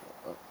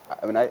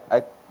 I mean,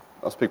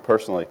 I'll speak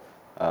personally.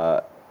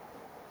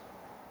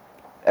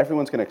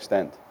 Everyone's going to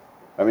extend.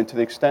 I mean, to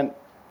the extent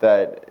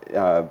that,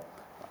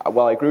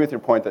 while I agree with your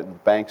point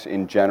that banks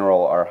in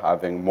general are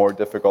having more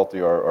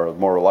difficulty or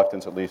more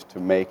reluctance at least to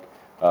make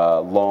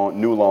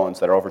new loans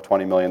that are over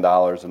 $20 million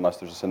unless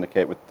there's a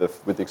syndicate, with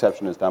the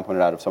exception, as Don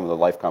pointed out, of some of the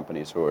life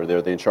companies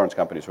they're the insurance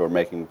companies who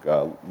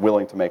are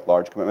willing to make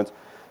large commitments.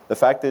 The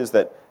fact is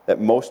that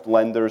most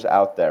lenders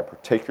out there,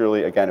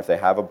 particularly, again, if they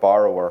have a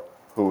borrower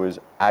who is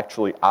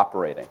actually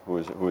operating, who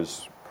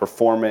is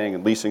performing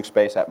and leasing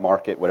space at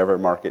market, whatever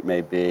market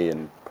may be,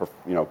 and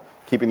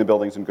keeping the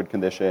buildings in good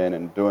condition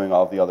and doing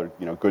all the other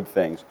good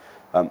things,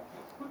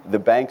 the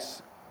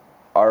banks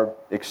are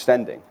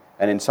extending.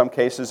 And in some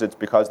cases, it's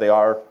because they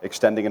are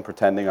extending and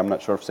pretending. I'm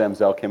not sure if Sam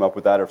Zell came up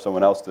with that or if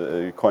someone else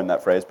coined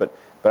that phrase, but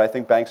I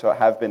think banks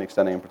have been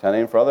extending and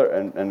pretending.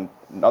 And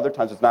other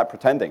times, it's not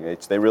pretending.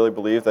 They really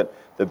believe that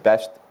the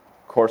best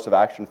course of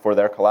action for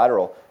their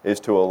collateral is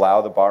to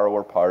allow the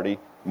borrower party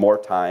more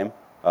time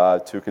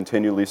to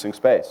continue leasing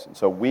space. And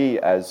so we,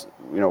 as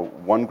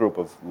one group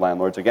of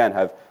landlords, again,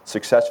 have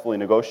successfully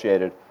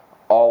negotiated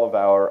all of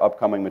our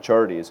upcoming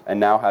maturities and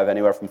now have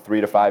anywhere from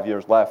 3 to 5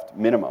 years left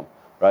minimum.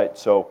 Right.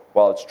 So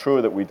while it's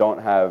true that we don't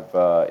have,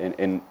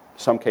 in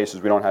some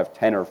cases, we don't have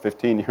 10 or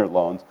 15-year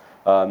loans,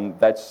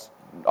 that's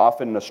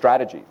often a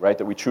strategy, right?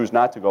 That we choose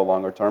not to go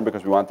longer term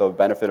because we want the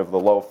benefit of the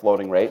low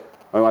floating rate,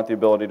 and we want the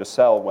ability to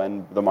sell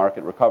when the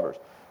market recovers.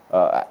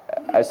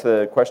 As to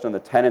the question of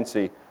the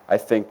tenancy, I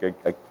think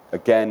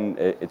again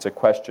it's a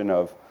question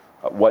of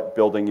what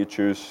building you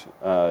choose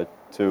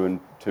to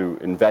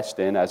invest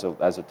in as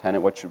a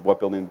tenant, what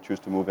building you choose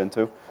to move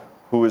into.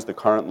 Who is the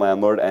current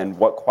landlord, and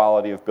what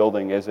quality of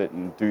building is it,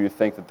 and do you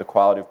think that the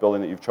quality of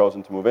building that you've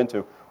chosen to move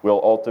into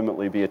will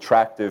ultimately be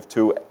attractive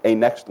to a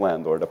next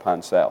landlord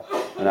upon sale?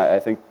 And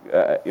I think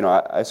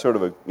I sort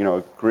of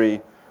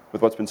agree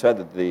with what's been said,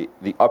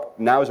 that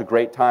now is a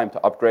great time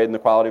to upgrade in the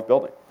quality of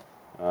building.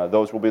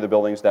 Those will be the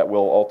buildings that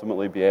will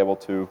ultimately be able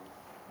to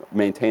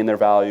maintain their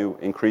value,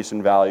 increase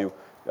in value,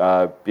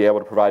 be able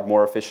to provide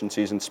more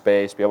efficiencies in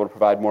space, be able to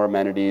provide more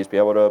amenities, be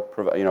able to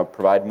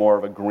provide more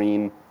of a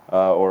green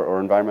or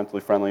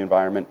environmentally friendly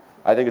environment.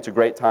 I think it's a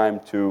great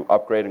time to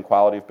upgrade in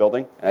quality of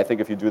building, and I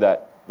think if you do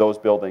that, those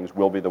buildings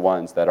will be the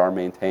ones that are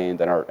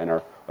maintained and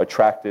are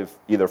attractive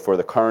either for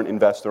the current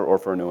investor or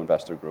for a new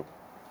investor group.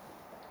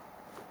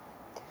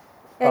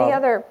 Any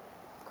other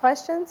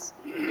questions?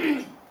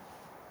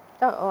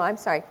 Oh, I'm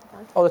sorry.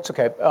 Oh, that's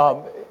okay.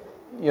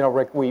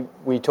 Rick,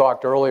 we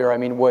talked earlier. I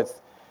mean,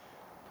 with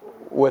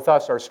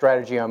us, our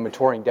strategy on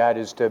maturing debt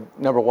is to,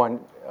 number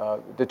one,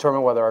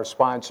 determine whether our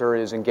sponsor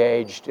is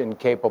engaged and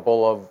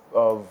capable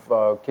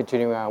of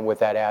continuing on with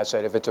that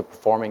asset if it's a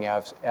performing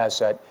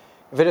asset.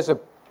 If it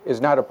is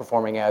not a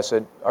performing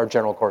asset, our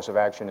general course of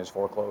action is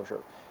foreclosure.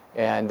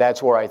 And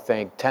that's where I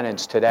think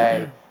tenants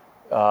today,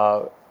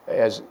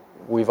 as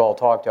we've all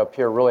talked up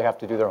here, really have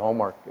to do their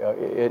homework.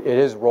 It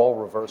is role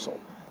reversal.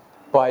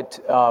 But,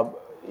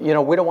 we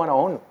don't want to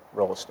own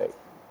real estate.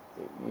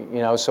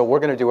 So we're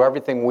going to do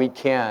everything we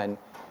can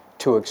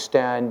to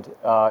extend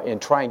and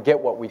try and get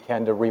what we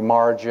can to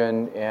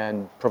remargin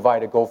and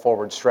provide a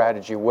go-forward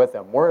strategy with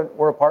them.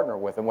 We're a partner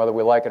with them, whether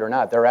we like it or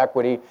not. Their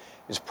equity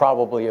is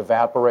probably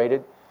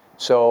evaporated,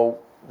 so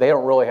they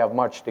don't really have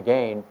much to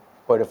gain.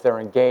 But if they're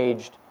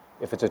engaged,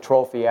 if it's a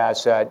trophy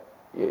asset,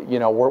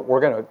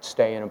 we're going to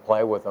stay in and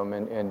play with them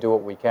and do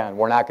what we can.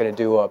 We're not going to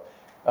do a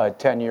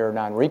 10-year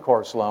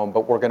non-recourse loan,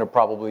 but we're going to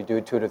probably do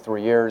 2 to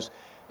 3 years.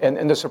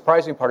 And the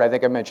surprising part, I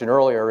think I mentioned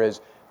earlier,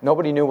 is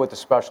nobody knew what the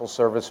special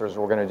servicers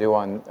were going to do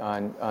on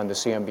the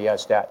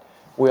CMBS debt.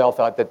 We all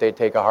thought that they'd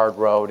take a hard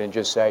road and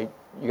just say,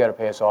 you got to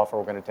pay us off or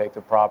we're going to take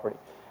the property.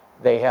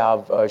 They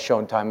have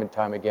shown time and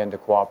time again to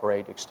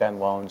cooperate, extend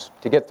loans,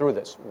 to get through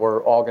this.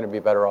 We're all going to be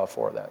better off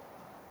for that.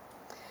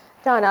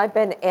 Don, I've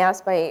been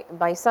asked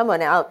by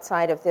someone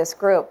outside of this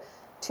group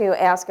to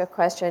ask a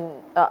question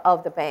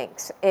of the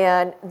banks,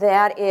 and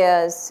that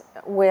is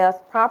with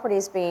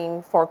properties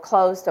being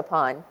foreclosed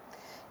upon.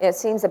 It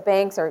seems the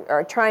banks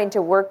are trying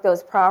to work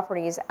those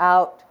properties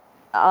out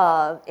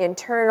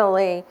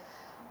internally.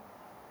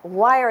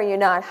 Why are you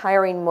not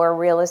hiring more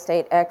real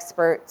estate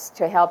experts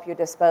to help you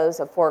dispose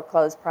of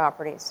foreclosed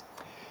properties?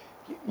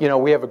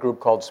 We have a group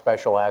called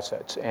Special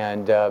Assets,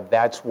 and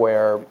that's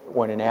where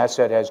when an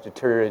asset has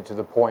deteriorated to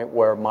the point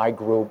where my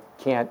group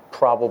can't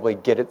probably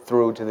get it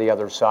through to the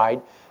other side,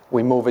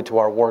 we move it to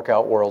our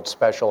workout world,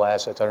 Special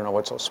Assets. I don't know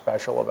what's so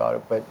special about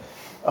it, but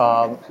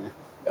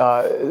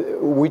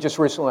we just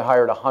recently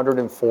hired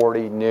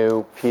 140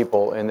 new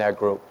people in that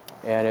group,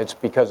 and it's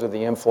because of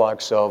the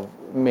influx of,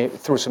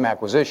 through some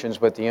acquisitions,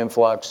 but the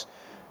influx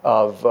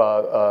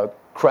of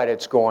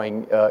credits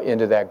going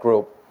into that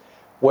group.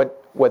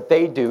 What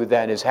they do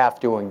then is have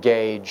to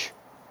engage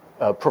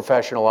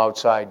professional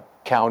outside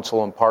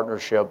counsel and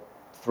partnership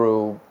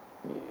through,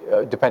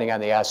 depending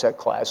on the asset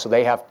class. So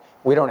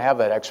we don't have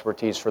that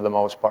expertise for the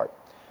most part.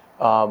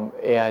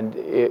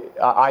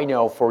 I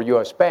know for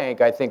U.S. Bank,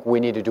 I think we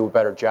need to do a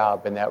better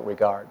job in that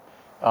regard.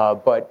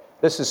 But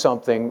this is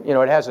something,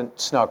 it hasn't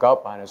snuck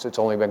up on us. It's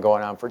only been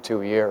going on for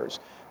 2 years.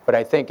 But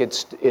I think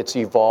it's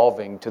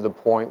evolving to the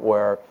point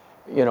where,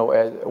 we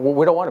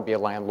don't want to be a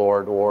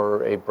landlord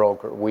or a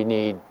broker. We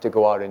need to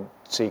go out and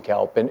seek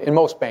help. And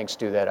most banks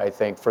do that, I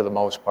think, for the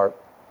most part.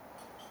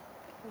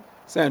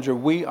 Sandra,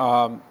 we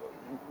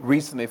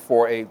recently,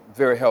 for a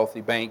very healthy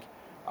bank,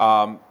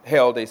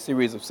 held a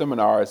series of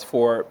seminars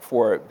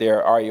for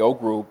their REO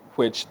group,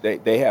 which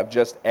they have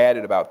just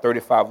added about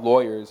 35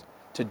 lawyers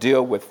to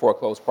deal with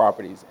foreclosed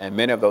properties. And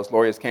many of those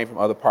lawyers came from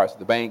other parts of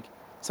the bank.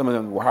 Some of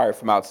them were hired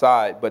from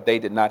outside, but they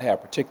did not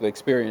have particular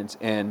experience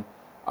in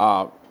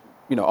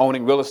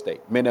owning real estate.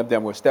 Many of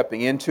them were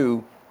stepping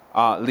into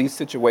lease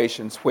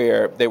situations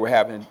where they were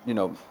having,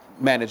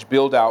 managed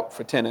build out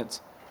for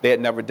tenants. They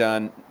had never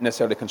done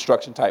necessarily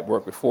construction type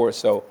work before.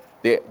 So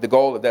the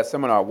goal of that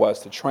seminar was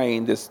to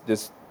train this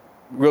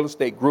real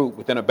estate group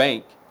within a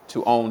bank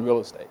to own real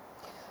estate.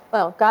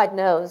 Well, God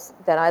knows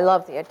that I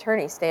love the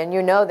attorneys, Stan.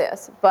 You know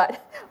this, but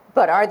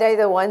are they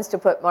the ones to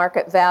put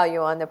market value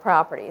on the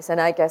properties?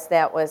 And I guess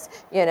that was,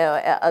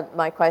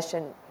 my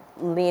question,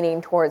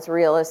 leaning towards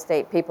real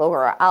estate people who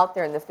are out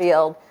there in the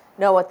field,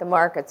 know what the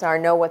markets are,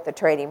 know what the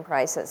trading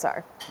prices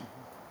are.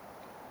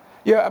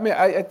 Yeah,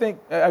 I think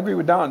I agree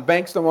with Don.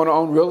 Banks don't want to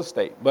own real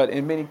estate, but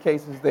in many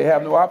cases they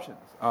have no options.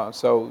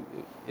 So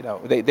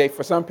they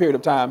for some period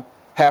of time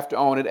have to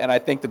own it, and I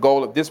think the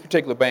goal of this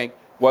particular bank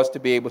was to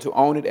be able to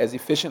own it as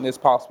efficiently as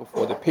possible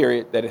for the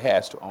period that it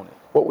has to own it.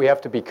 What we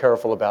have to be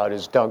careful about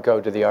is don't go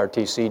to the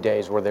RTC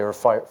days where they were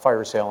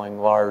fire selling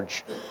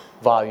large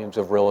volumes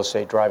of real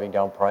estate, driving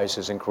down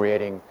prices and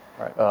creating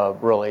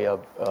really a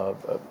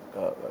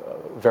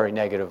very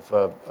negative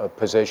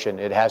position.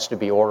 It has to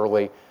be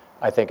orderly.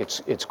 I think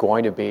it's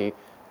going to be,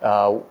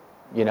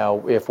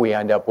 if we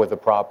end up with a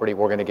property,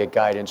 we're going to get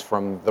guidance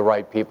from the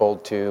right people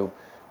to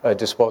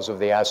dispose of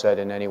the asset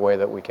in any way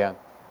that we can.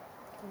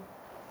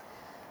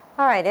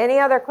 All right, any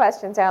other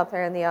questions out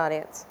there in the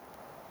audience?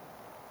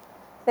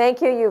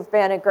 Thank you. You've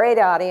been a great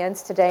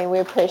audience today, and we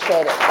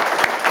appreciate it.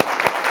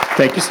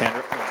 Thank you,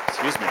 Sandra.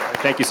 Excuse me.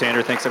 Thank you,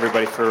 Sandra. Thanks,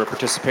 everybody, for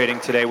participating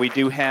today. We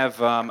do have,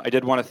 I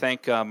did want to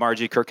thank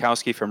Margie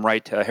Kurkowski from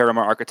Wright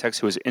Harriman Architects,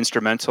 who was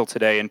instrumental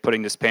today in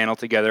putting this panel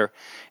together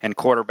and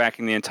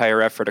quarterbacking the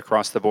entire effort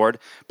across the board.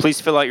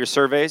 Please fill out your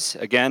surveys.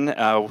 Again,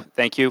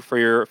 thank you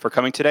for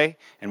coming today,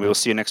 and we will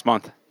see you next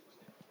month.